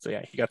 So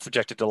yeah, he got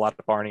subjected to a lot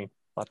of Barney,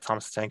 a lot of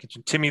Thomas the Tank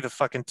Engine, Timmy the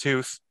fucking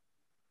Tooth,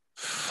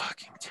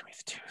 fucking Timmy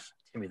the Tooth.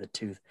 Timmy the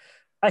Tooth.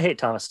 I hate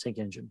Thomas the Tank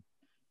Engine.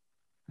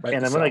 Right,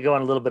 And I'm going to go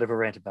on a little bit of a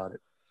rant about it.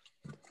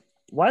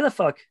 Why the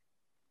fuck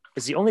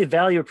is the only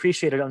value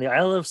appreciated on the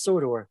Isle of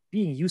Sodor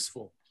being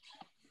useful?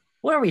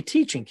 What are we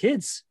teaching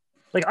kids?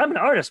 Like, I'm an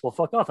artist. Well,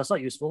 fuck off. That's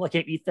not useful. I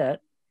can't eat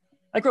that.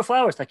 I grow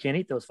flowers. I can't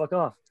eat those. Fuck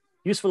off.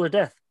 Useful or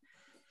death.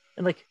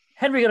 And like,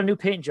 Henry got a new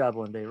paint job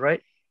one day,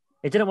 right?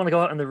 He didn't want to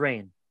go out in the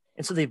rain.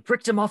 And so they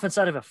bricked him off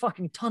inside of a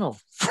fucking tunnel.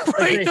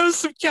 Right, Like, those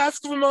some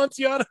casks of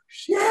Amontillado.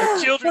 Yeah,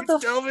 Children's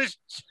what the television.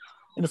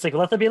 And it's like,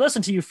 let there be a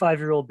lesson to you,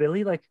 5-year-old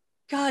Billy. Like,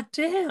 god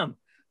damn.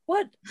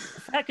 What?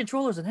 The fat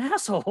controller's an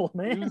asshole, It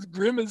man. was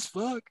grim as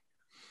fuck.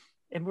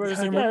 And we're Yeah,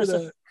 just I like, remember yeah,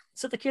 that.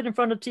 set the kid in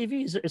front of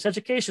TV. It's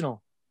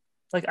educational.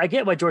 Like, I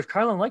get why George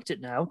Carlin liked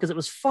it now because it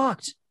was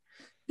fucked.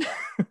 Yeah,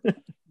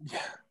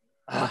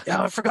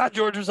 I forgot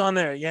George was on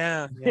there.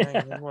 Yeah,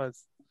 it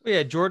was. We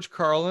had George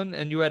Carlin,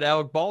 and you had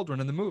Alec Baldwin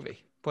in the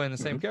movie playing the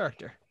same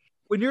character.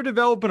 When you're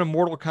developing a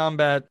Mortal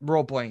Kombat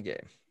role-playing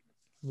game,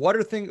 what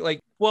are things like?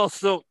 Well,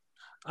 so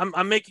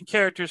I'm making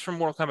characters from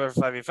Mortal Kombat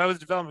for 5e. If I was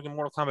developing a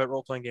Mortal Kombat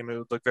role-playing game, it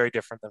would look very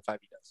different than 5e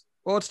does.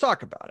 Well, let's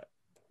talk about it.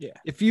 Yeah.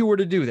 If you were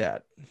to do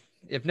that,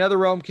 if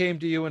NetherRealm came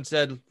to you and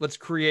said, "Let's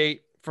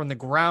create from the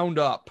ground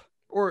up,"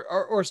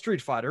 or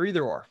Street Fighter,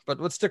 either or, but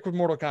let's stick with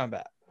Mortal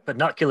Kombat. But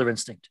not Killer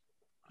Instinct.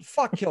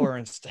 Fuck Killer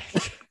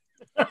Instinct.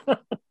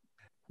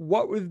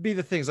 What would be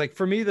the things? Like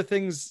for me, the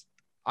things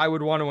I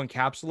would want to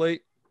encapsulate,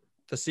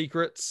 the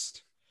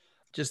secrets,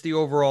 just the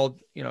overall,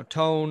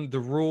 tone, the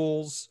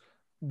rules.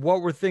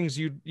 What were things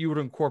you would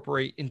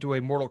incorporate into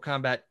a Mortal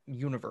Kombat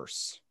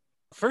universe?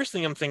 First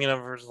thing I'm thinking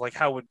of is like,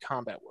 how would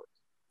combat work?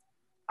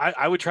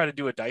 I would try to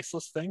do a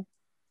diceless thing.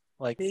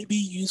 Like maybe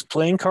use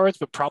playing cards,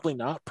 but probably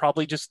not.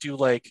 Probably just do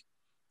like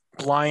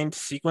blind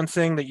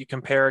sequencing that you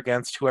compare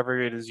against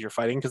whoever it is you're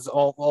fighting, because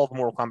all the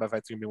Mortal Kombat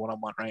fights are gonna be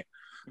one-on-one, right?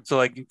 So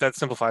like that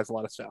simplifies a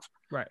lot of stuff.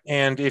 Right.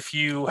 And if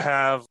you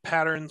have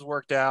patterns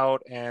worked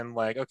out and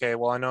like, okay,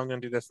 well, I know I'm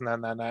gonna do this and that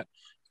and that and that,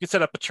 you can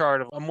set up a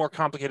chart of a more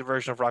complicated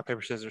version of rock,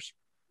 paper, scissors.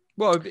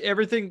 Well,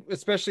 everything,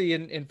 especially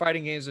in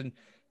fighting games, and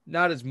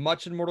not as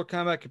much in Mortal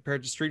Kombat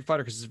compared to Street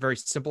Fighter, because it's a very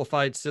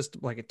simplified system,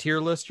 like a tier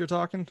list you're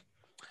talking.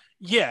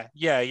 Yeah.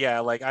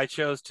 Like I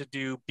chose to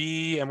do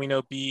B, and we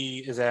know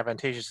B is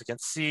advantageous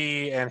against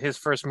C, and his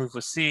first move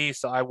was C,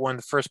 so I won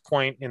the first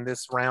point in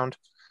this round,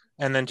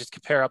 and then just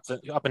compare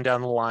up and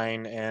down the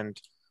line and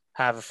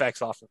have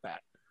effects off of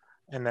that.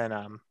 And then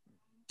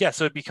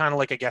so it'd be kind of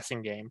like a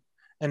guessing game.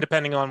 And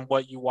depending on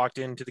what you walked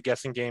into the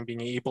guessing game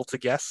being able to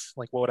guess,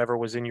 like whatever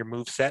was in your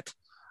move set,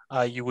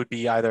 you would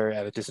be either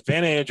at a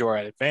disadvantage or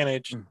at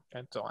advantage,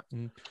 and so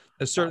on.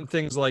 There's certain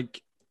things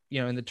like,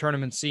 in the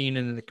tournament scene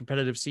and in the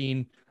competitive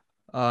scene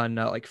on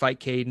like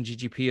Fightcade and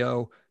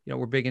GGPO,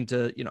 we're big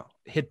into,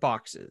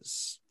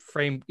 hitboxes,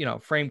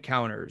 frame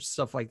counters,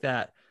 stuff like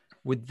that.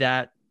 Would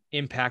that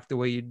impact the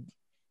way you'd?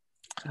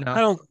 No. I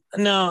don't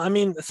know. I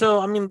mean,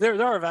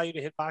 there are value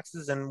to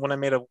hitboxes, and when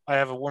I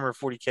have a Warhammer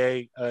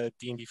 40k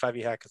D&D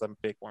 5e hack because I'm a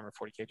big Warhammer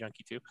 40k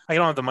junkie too. I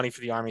don't have the money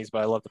for the armies,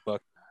 but I love the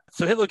book.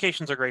 So hit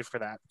locations are great for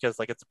that because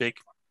like it's a big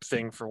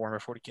thing for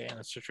Warhammer 40k and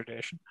it's a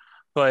tradition.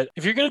 But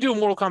if you're going to do a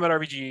Mortal Kombat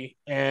RPG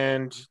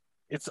and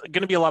it's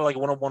going to be a lot of like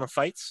one-on-one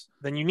fights,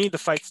 then you need the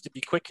fights to be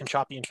quick and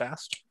choppy and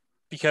fast,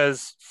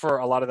 because for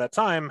a lot of that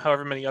time,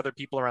 however many other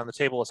people around the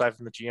table, aside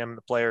from the GM and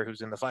the player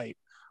who's in the fight,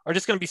 are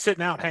just going to be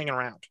sitting out hanging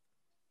around.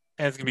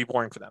 And it's going to be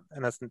boring for them,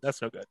 and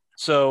that's no good.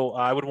 So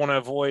I would want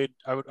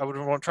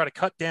to try to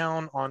cut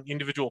down on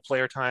individual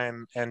player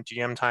time and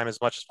GM time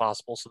as much as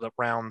possible, so that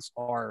rounds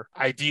are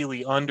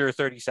ideally under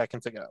 30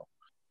 seconds ago.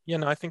 Yeah,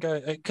 no, I think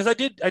because I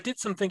did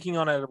some thinking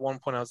on it at one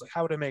point. I was like,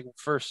 how would I make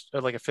first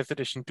or like a fifth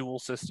edition duel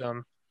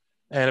system?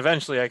 And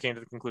eventually I came to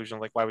the conclusion,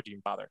 like, why would you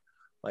even bother?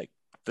 Like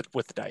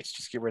with the dice,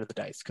 just get rid of the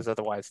dice because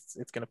otherwise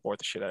it's going to bore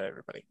the shit out of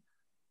everybody.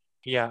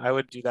 Yeah, I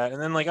would do that.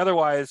 And then like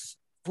otherwise,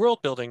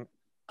 world building,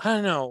 I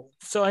don't know.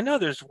 So I know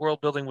there's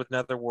world building with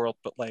Netherworld,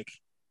 but like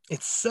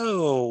it's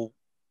so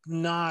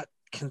not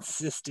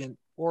consistent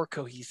or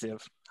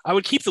cohesive. I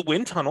would keep the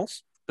wind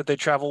tunnels that they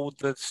travel with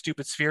the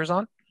stupid spheres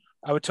on.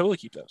 I would totally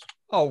keep those.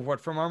 Oh,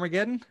 what from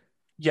Armageddon?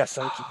 Yes,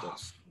 I would keep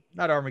those.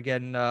 Not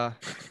Armageddon. The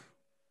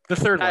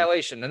third one.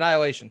 Annihilation.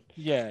 Annihilation.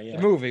 Yeah, The yeah.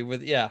 movie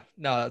with No,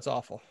 that's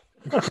awful.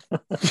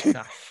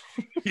 Nah.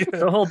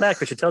 Don't hold back,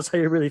 Richard. Tell us how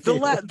you really feel.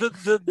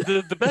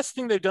 The best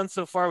thing they've done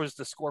so far was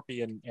the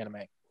Scorpion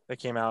anime that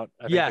came out.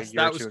 I think Yes, a year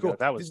that or was two cool. ago.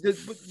 That was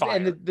fire.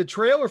 And the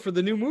trailer for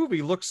the new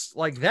movie looks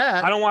like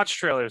that. I don't watch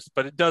trailers,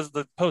 but it does.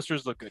 The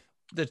posters look good.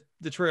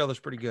 The trailer's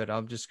pretty good.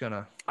 I'm just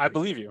gonna. I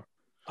believe you.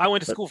 I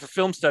went to school for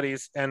film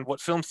studies, and what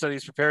film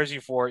studies prepares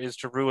you for is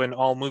to ruin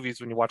all movies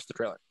when you watch the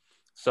trailer.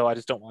 So I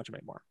just don't watch them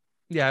anymore.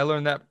 Yeah, I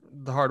learned that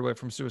the hard way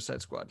from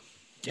Suicide Squad.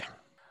 Yeah.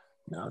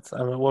 No, it's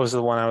what was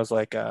the one I was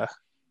like?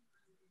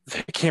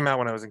 It came out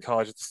when I was in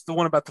college. It's the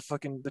one about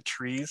the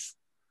trees.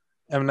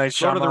 M. Night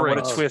Lord of the Shyamalan. What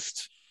a Rings.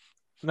 twist!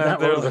 No, Not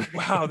they're Lord of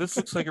like, wow, this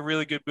looks like a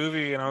really good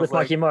movie, and I was With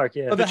like, Marky Mark,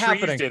 yeah. Oh, the The trees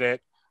Happening. did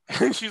it.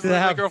 And she's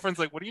like, my girlfriend's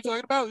like, what are you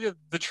talking about? Yeah,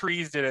 the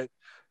trees did it.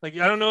 Like,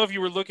 I don't know if you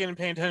were looking and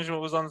paying attention to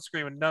what was on the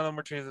screen, but none of them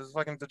were trees. It was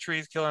fucking the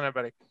trees killing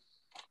everybody.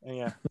 And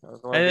yeah, that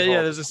was the one And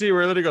behold. there's a scene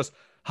where Lily goes,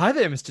 "Hi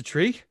there, Mr.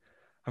 Tree.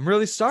 I'm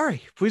really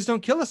sorry. Please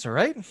don't kill us, all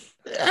right?"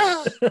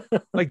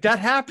 Like that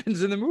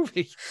happens in the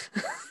movie.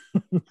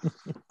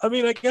 I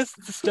mean, I guess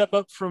it's a step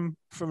up from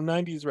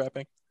 90s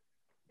rapping.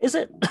 Is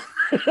it?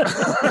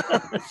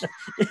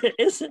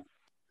 Is it?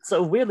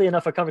 So weirdly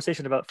enough, a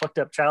conversation about fucked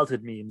up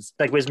childhood memes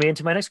segues me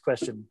into my next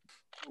question.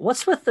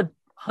 What's with the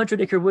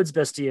 100-acre woods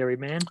bestiary,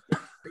 man? Are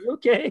you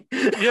okay?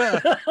 Yeah.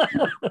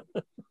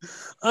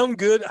 I'm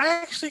good.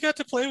 I actually got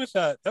to play with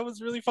that. That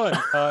was really fun.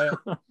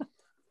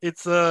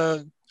 It's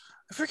I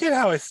forget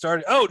how I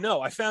started. Oh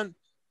no, I found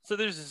so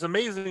there's this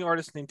amazing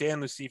artist named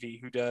Dan Lucivi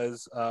who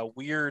does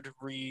weird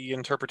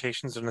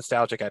reinterpretations of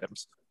nostalgic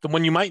items. The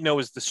one you might know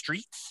is The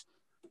Streets,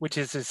 which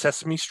is his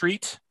Sesame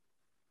Street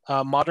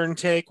modern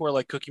take, where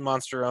like Cookie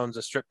Monster owns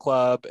a strip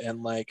club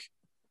and like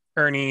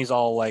Ernie's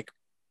all like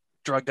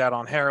drugged out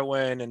on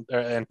heroin,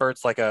 and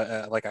Bert's like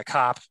a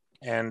cop,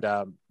 and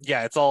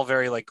yeah, it's all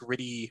very like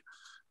gritty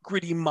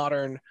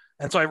modern.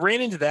 And so I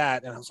ran into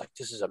that and I was like,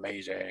 this is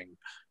amazing.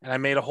 And I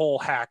made a whole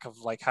hack of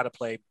like how to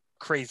play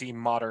crazy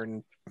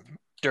modern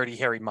dirty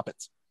hairy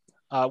Muppets,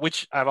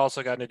 which I've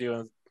also gotten to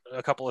do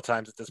a couple of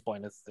times at this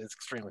point. It's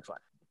extremely fun.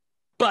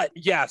 But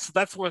yeah, so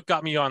that's what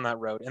got me on that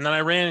road. And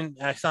then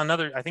I saw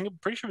another, I think I'm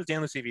pretty sure it was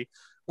Dan Lucivi,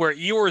 where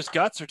Eeyore's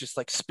guts are just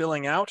like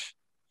spilling out.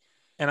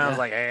 And I was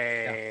like,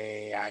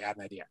 hey, I got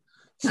an idea.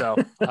 So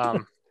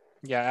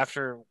yeah,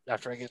 after I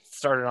get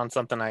started on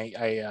something,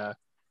 I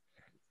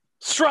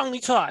strongly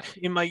taught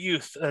in my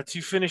youth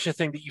to finish a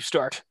thing that you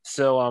start.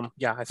 So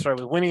yeah, I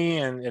started with Winnie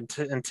and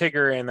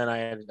Tigger, and then I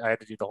had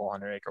to do the whole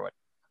 100-acre one.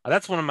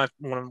 That's one of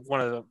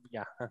the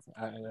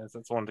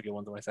that's one of the good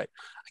ones on my site.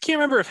 I can't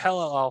remember if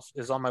Hella Elf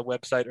is on my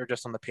website or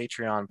just on the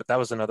Patreon, but that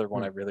was another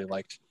one I really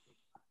liked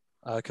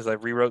because I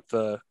rewrote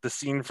the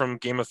scene from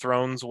Game of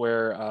Thrones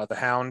where the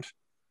Hound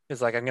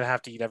is like, I'm gonna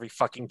have to eat every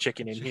fucking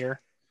chicken in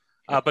here,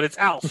 but it's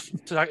Alf.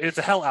 It's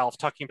a Hell Elf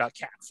talking about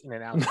cats in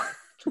an alley.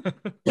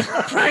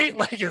 Right?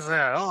 Like, is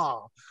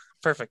that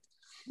perfect.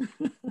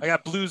 I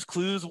got Blue's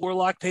Clues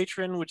Warlock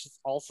Patron, which is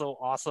also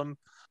awesome.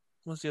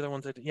 What's the other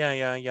ones I do?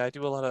 Yeah. I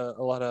do a lot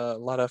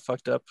of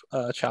fucked up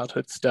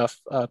childhood stuff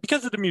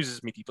because it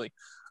amuses me deeply.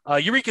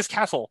 Eureka's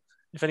Castle.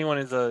 If anyone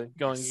is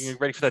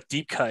ready for that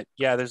deep cut,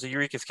 yeah, there's a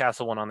Eureka's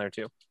Castle one on there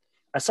too.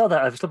 I saw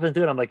that. I was flipping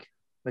through it. I'm like,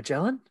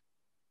 Magellan?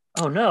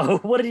 Oh no!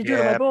 What did he do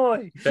to my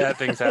boy? Bad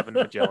things happen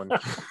to Magellan.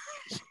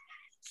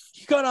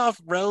 He got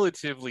off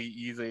relatively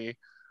easy.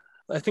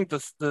 I think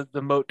the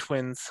Moat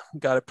twins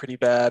got it pretty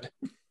bad,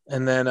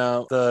 and then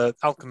the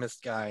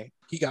alchemist guy,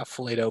 he got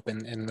filleted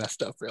open and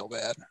messed up real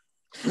bad.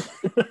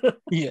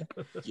 Yeah.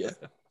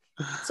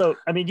 So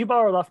I mean, you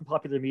borrow a lot from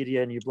popular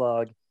media and you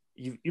blog.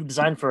 You've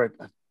designed for a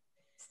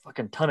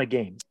fucking ton of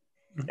games,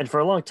 and for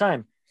a long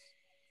time.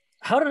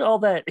 How did all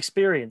that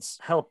experience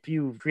help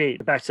you create?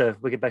 We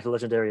get back to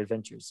Legendary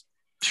Adventures.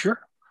 Sure.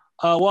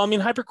 Well, I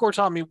mean, Hypercore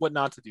taught me what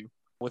not to do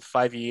with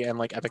 5e and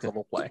like epic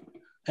level play,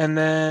 and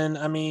then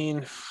I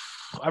mean.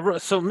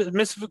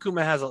 Miss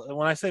Fukuma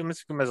when I say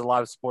Miss Fukuma has a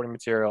lot of supporting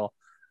material,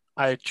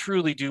 I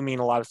truly do mean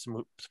a lot of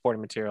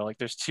supporting material. Like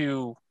there's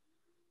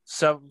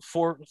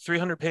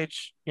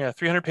 300-page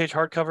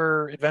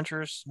hardcover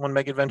adventures, one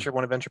mega adventure,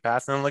 one adventure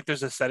pass, and then like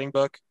there's a setting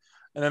book,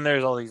 and then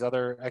there's all these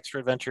other extra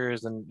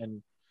adventures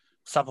and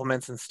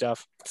supplements and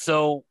stuff.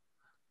 So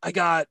I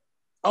got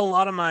a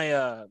lot of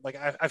my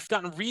I've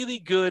gotten really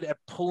good at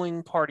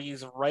pulling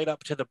parties right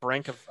up to the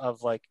brink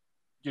of like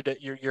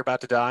you're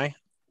about to die,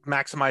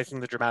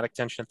 maximizing the dramatic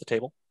tension at the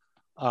table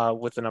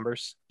with the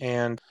numbers.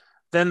 And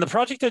Then the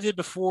project I did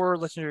before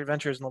Legendary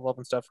Adventures and Level Up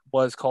and stuff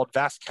was called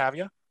Vast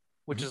Cavia,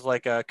 which is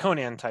like a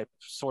Conan type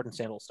sword and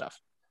sandal stuff.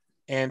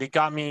 And it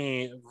got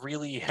me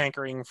really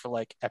hankering for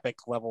like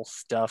epic level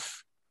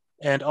stuff,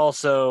 and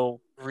also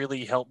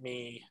really helped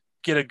me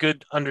get a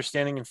good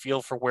understanding and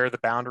feel for where the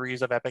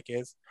boundaries of epic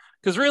is.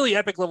 Because really,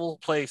 epic level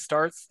play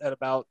starts at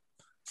about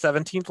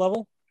 17th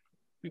level,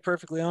 to be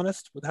perfectly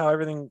honest, with how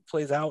everything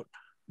plays out.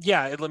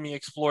 Yeah, it let me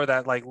explore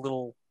that like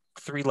little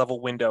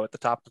 3-level window at the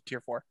top of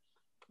tier 4.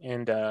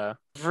 And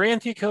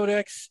Varantia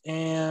Codex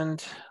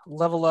and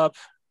Level Up.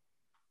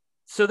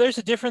 So there's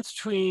a difference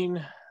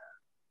between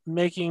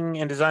making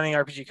and designing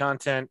RPG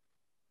content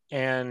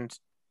and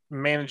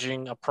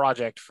managing a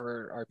project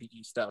for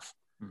RPG stuff.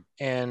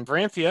 And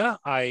Varanthia,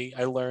 I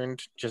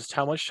learned just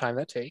how much time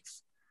that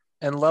takes.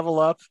 And Level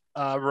Up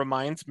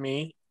reminds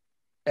me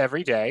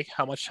every day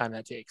how much time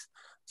that takes.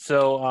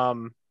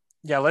 So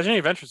yeah, Legendary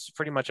Adventures is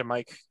pretty much a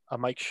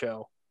Mike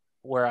show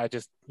where I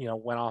just,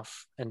 went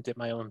off and did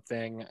my own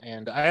thing.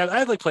 And I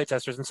had like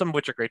playtesters, and some of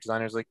which are great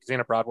designers, like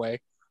Xana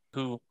Broadway,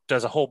 who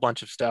does a whole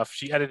bunch of stuff.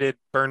 She edited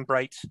Burn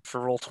Bright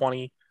for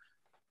Roll20.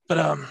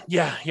 But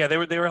yeah, they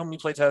were helping me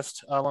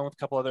playtest along with a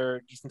couple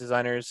other decent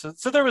designers.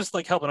 So there was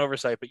like help and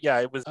oversight. But yeah,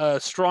 it was a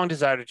strong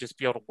desire to just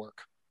be able to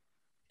work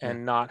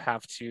and not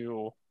have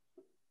to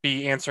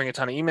be answering a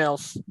ton of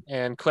emails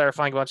and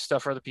clarifying a bunch of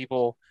stuff for other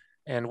people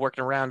and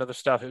working around other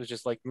stuff. It was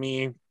just like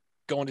me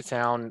going to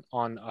town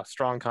on a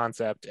strong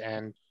concept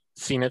and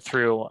seeing it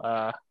through,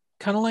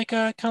 kind of like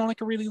a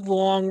really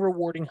long,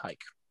 rewarding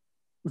hike.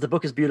 The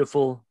book is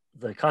beautiful.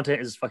 The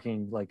content is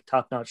fucking like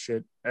top-notch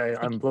shit.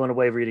 I'm blown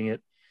away reading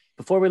it.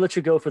 Before we let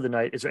you go for the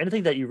night, is there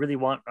anything that you really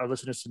want our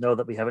listeners to know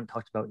that we haven't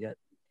talked about yet?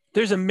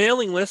 There's a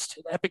mailing list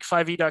at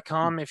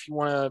epic5e.com if you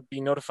want to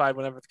be notified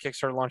whenever the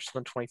Kickstarter launches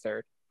on the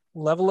 23rd.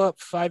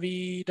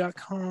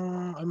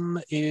 Levelup5e.com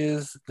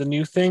is the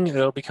new thing.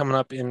 It'll be coming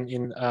up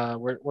in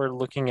we're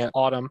looking at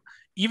autumn.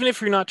 Even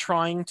if you're not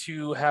trying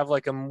to have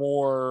like a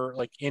more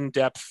like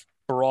in-depth,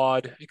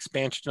 broad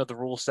expansion of the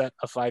rule set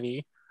of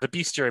 5e, the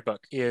Bestiary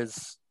book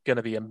is going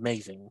to be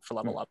amazing for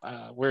Level Up.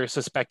 We're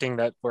suspecting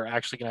that we're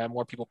actually going to have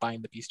more people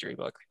buying the Bestiary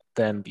book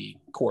than the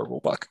core rule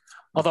book.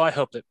 Although I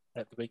hope that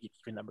the big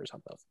keeping numbers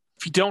on both.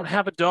 If you don't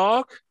have a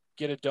dog,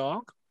 get a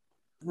dog.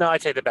 No, I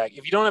take that back.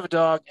 If you don't have a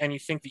dog and you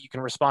think that you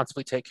can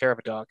responsibly take care of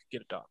a dog,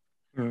 get a dog.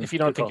 If you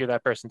don't think you're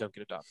that person, don't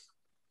get a dog.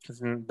 Because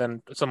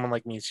then someone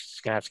like me is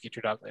just going to have to get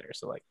your dog later.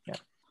 So like, yeah.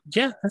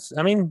 Yeah,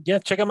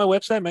 check out my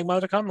website,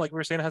 MikeMyler.com. Like we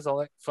were saying, it has all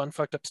that fun,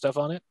 fucked up stuff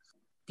on it.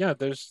 Yeah,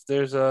 there's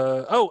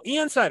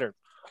E-Insider.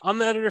 I'm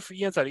the editor for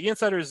E-Insider.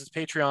 E-Insider is this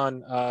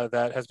Patreon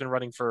that has been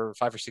running for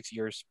 5 or 6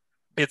 years.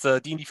 It's a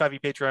D&D 5e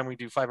Patreon. We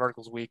do 5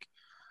 articles a week.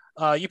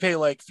 You pay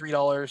like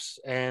 $3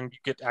 and you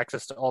get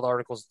access to all the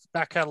articles,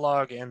 back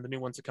catalog, and the new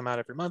ones that come out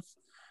every month.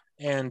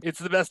 And it's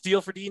the best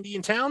deal for D&D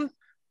in town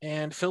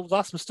and filled with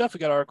awesome stuff. We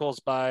got articles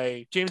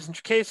by James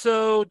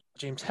Intricaso,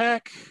 James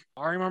Heck,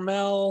 Ari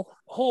Marmel,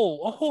 a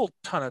whole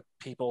ton of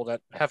people that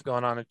have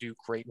gone on to do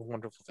great and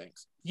wonderful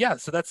things. Yeah,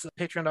 so that's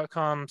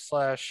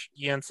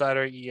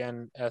patreon.com/E-Insider,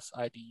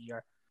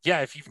 E-N-S-I-D-E-R.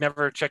 Yeah, if you've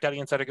never checked out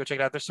E-Insider, go check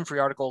it out. There's some free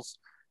articles,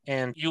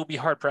 and you'll be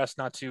hard-pressed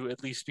not to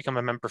at least become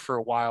a member for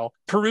a while.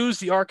 Peruse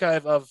the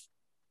archive of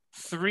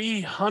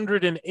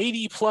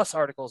 380-plus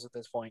articles at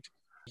this point.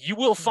 You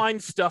will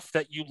find stuff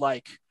that you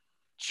like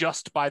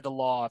just by the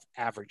law of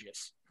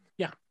averages.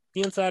 Yeah,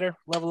 The Insider,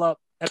 Level Up,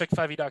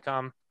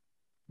 epic5e.com,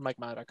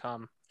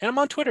 MikeMyler.com. And I'm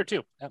on Twitter,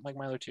 too, at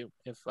MikeMyler2,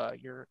 if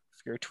you're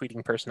a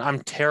tweeting person.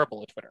 I'm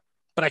terrible at Twitter,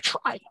 but I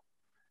try,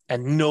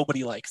 and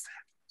nobody likes that.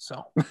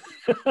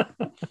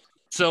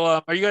 So,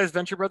 are you guys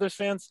Venture Brothers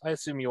fans? I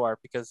assume you are,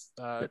 because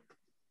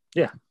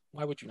yeah,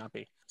 why would you not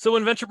be? So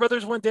when Venture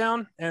Brothers went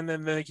down and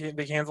then they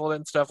canceled it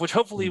and stuff, which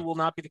hopefully will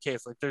not be the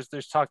case. Like there's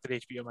talk that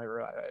HBO might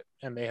revive it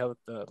and they have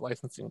the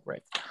licensing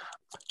rights.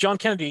 John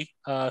Kennedy,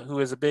 who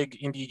is a big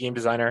indie game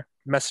designer,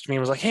 messaged me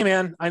and was like, "Hey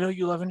man, I know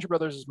you love Venture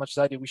Brothers as much as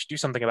I do. We should do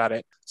something about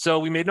it." So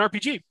we made an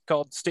RPG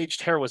called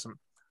Staged Heroism,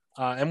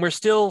 and we're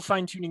still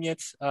fine tuning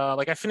it.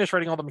 Like I finished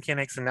writing all the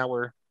mechanics and now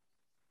we're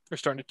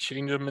starting to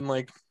change them and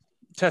like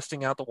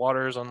testing out the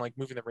waters on like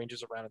moving the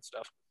ranges around and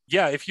stuff.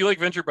 Yeah, if you like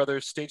Venture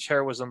Brothers, Staged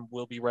Heroism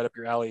will be right up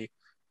your alley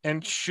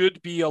and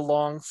should be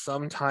along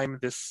sometime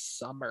this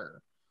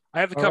summer. I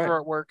have the cover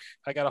artwork.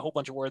 I got a whole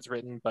bunch of words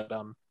written, but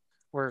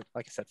we're,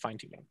 like I said,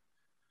 fine-tuning.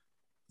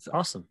 So.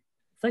 Awesome.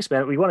 Thanks,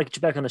 man. We want to get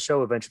you back on the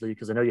show eventually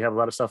because I know you have a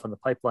lot of stuff on the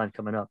pipeline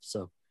coming up.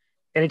 So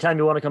anytime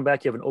you want to come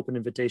back, you have an open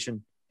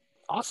invitation.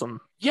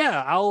 Awesome.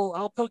 Yeah,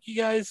 I'll poke you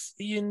guys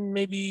in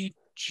maybe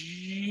July.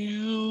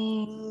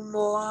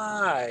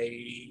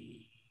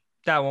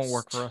 That won't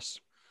work for us.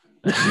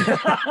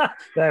 Yeah,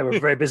 we're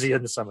very busy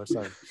in the summer.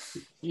 Sorry.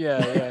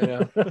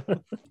 Yeah.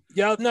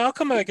 Yeah, no, I'll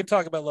come back and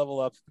talk about Level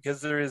Up because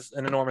there is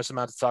an enormous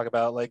amount to talk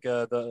about. Like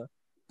the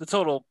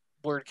total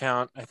word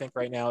count, I think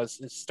right now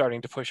is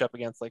starting to push up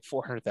against like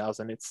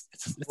 400,000. It's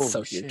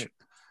so huge.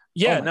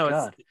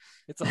 Yeah,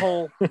 it's a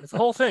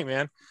whole thing,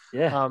 man.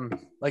 Yeah.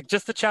 Like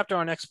just the chapter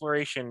on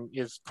exploration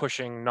is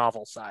pushing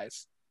novel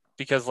size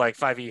because like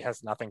 5e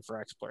has nothing for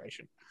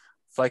exploration.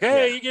 It's like,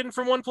 hey, Yeah. you're getting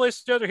from one place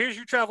to the other. Here's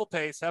your travel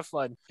pace. Have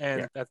fun.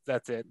 And Yeah.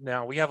 that's it.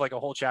 Now we have like a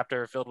whole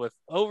chapter filled with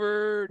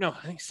I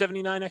think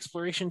 79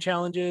 exploration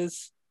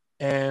challenges.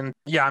 And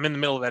yeah, I'm in the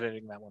middle of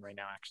editing that one right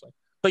now, actually.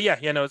 But yeah,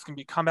 no, it's going to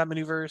be combat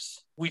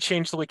maneuvers. We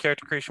changed the way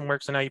character creation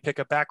works. So now you pick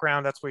a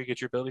background. That's where you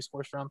get your ability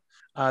scores from.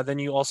 Then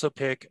you also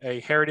pick a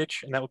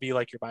heritage, and that would be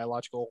like your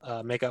biological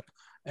makeup.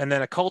 And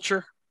then a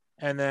culture,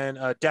 and then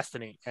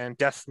destiny. And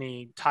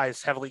destiny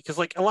ties heavily, because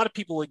like a lot of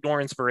people ignore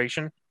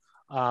inspiration,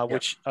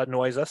 which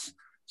annoys us.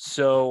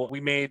 So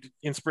we made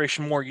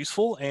inspiration more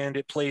useful, and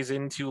it plays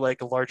into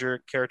like a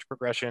larger character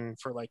progression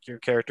for like your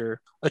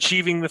character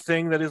achieving the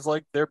thing that is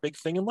like their big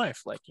thing in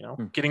life, like,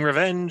 getting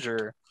revenge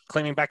or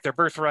claiming back their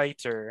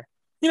birthright or,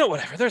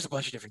 whatever. There's a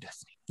bunch of different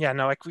destiny. Yeah,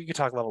 no, we could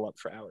talk level up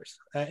for hours,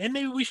 and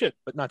maybe we should,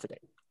 but not today.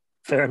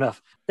 Fair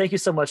enough. Thank you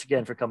so much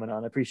again for coming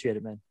on. I appreciate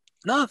it, man.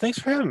 No, thanks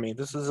for having me.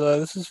 This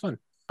is fun.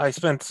 I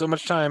spent so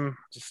much time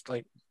just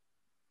like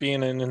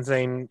being an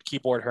insane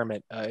keyboard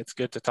hermit. It's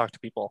good to talk to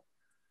people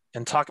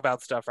and talk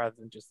about stuff rather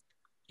than just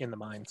in the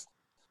mines.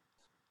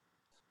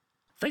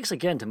 Thanks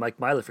again to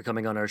Mike Myler for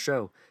coming on our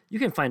show. You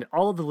can find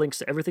all of the links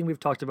to everything we've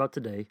talked about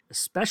today,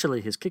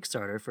 especially his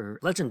Kickstarter for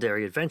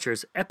Legendary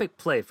Adventures Epic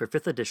Play for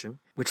 5th edition,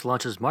 which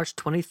launches March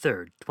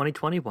 23rd,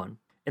 2021,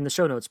 in the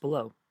show notes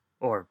below.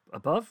 Or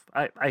above?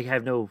 I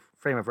have no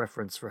frame of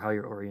reference for how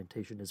your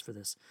orientation is for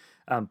this.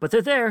 But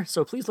they're there,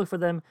 so please look for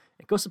them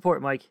and go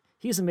support Mike.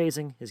 He's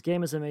amazing, his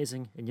game is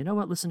amazing, and you know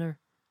what, listener?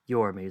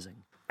 You're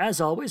amazing.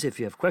 As always, if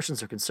you have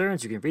questions or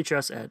concerns, you can reach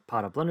us at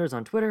Pot of Blunders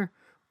on Twitter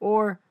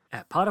or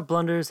at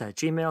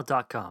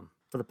potofblunders@gmail.com.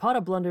 For the Pot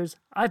of Blunders,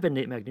 I've been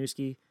Nate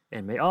Magnuski,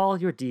 and may all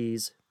your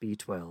Ds be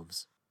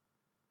 12s.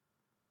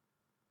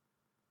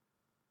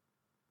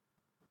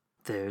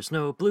 There's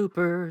no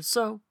bloopers,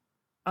 so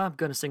I'm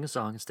gonna sing a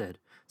song instead.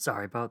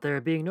 Sorry about there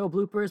being no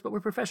bloopers, but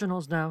we're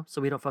professionals now, so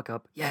we don't fuck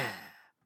up. Yeah!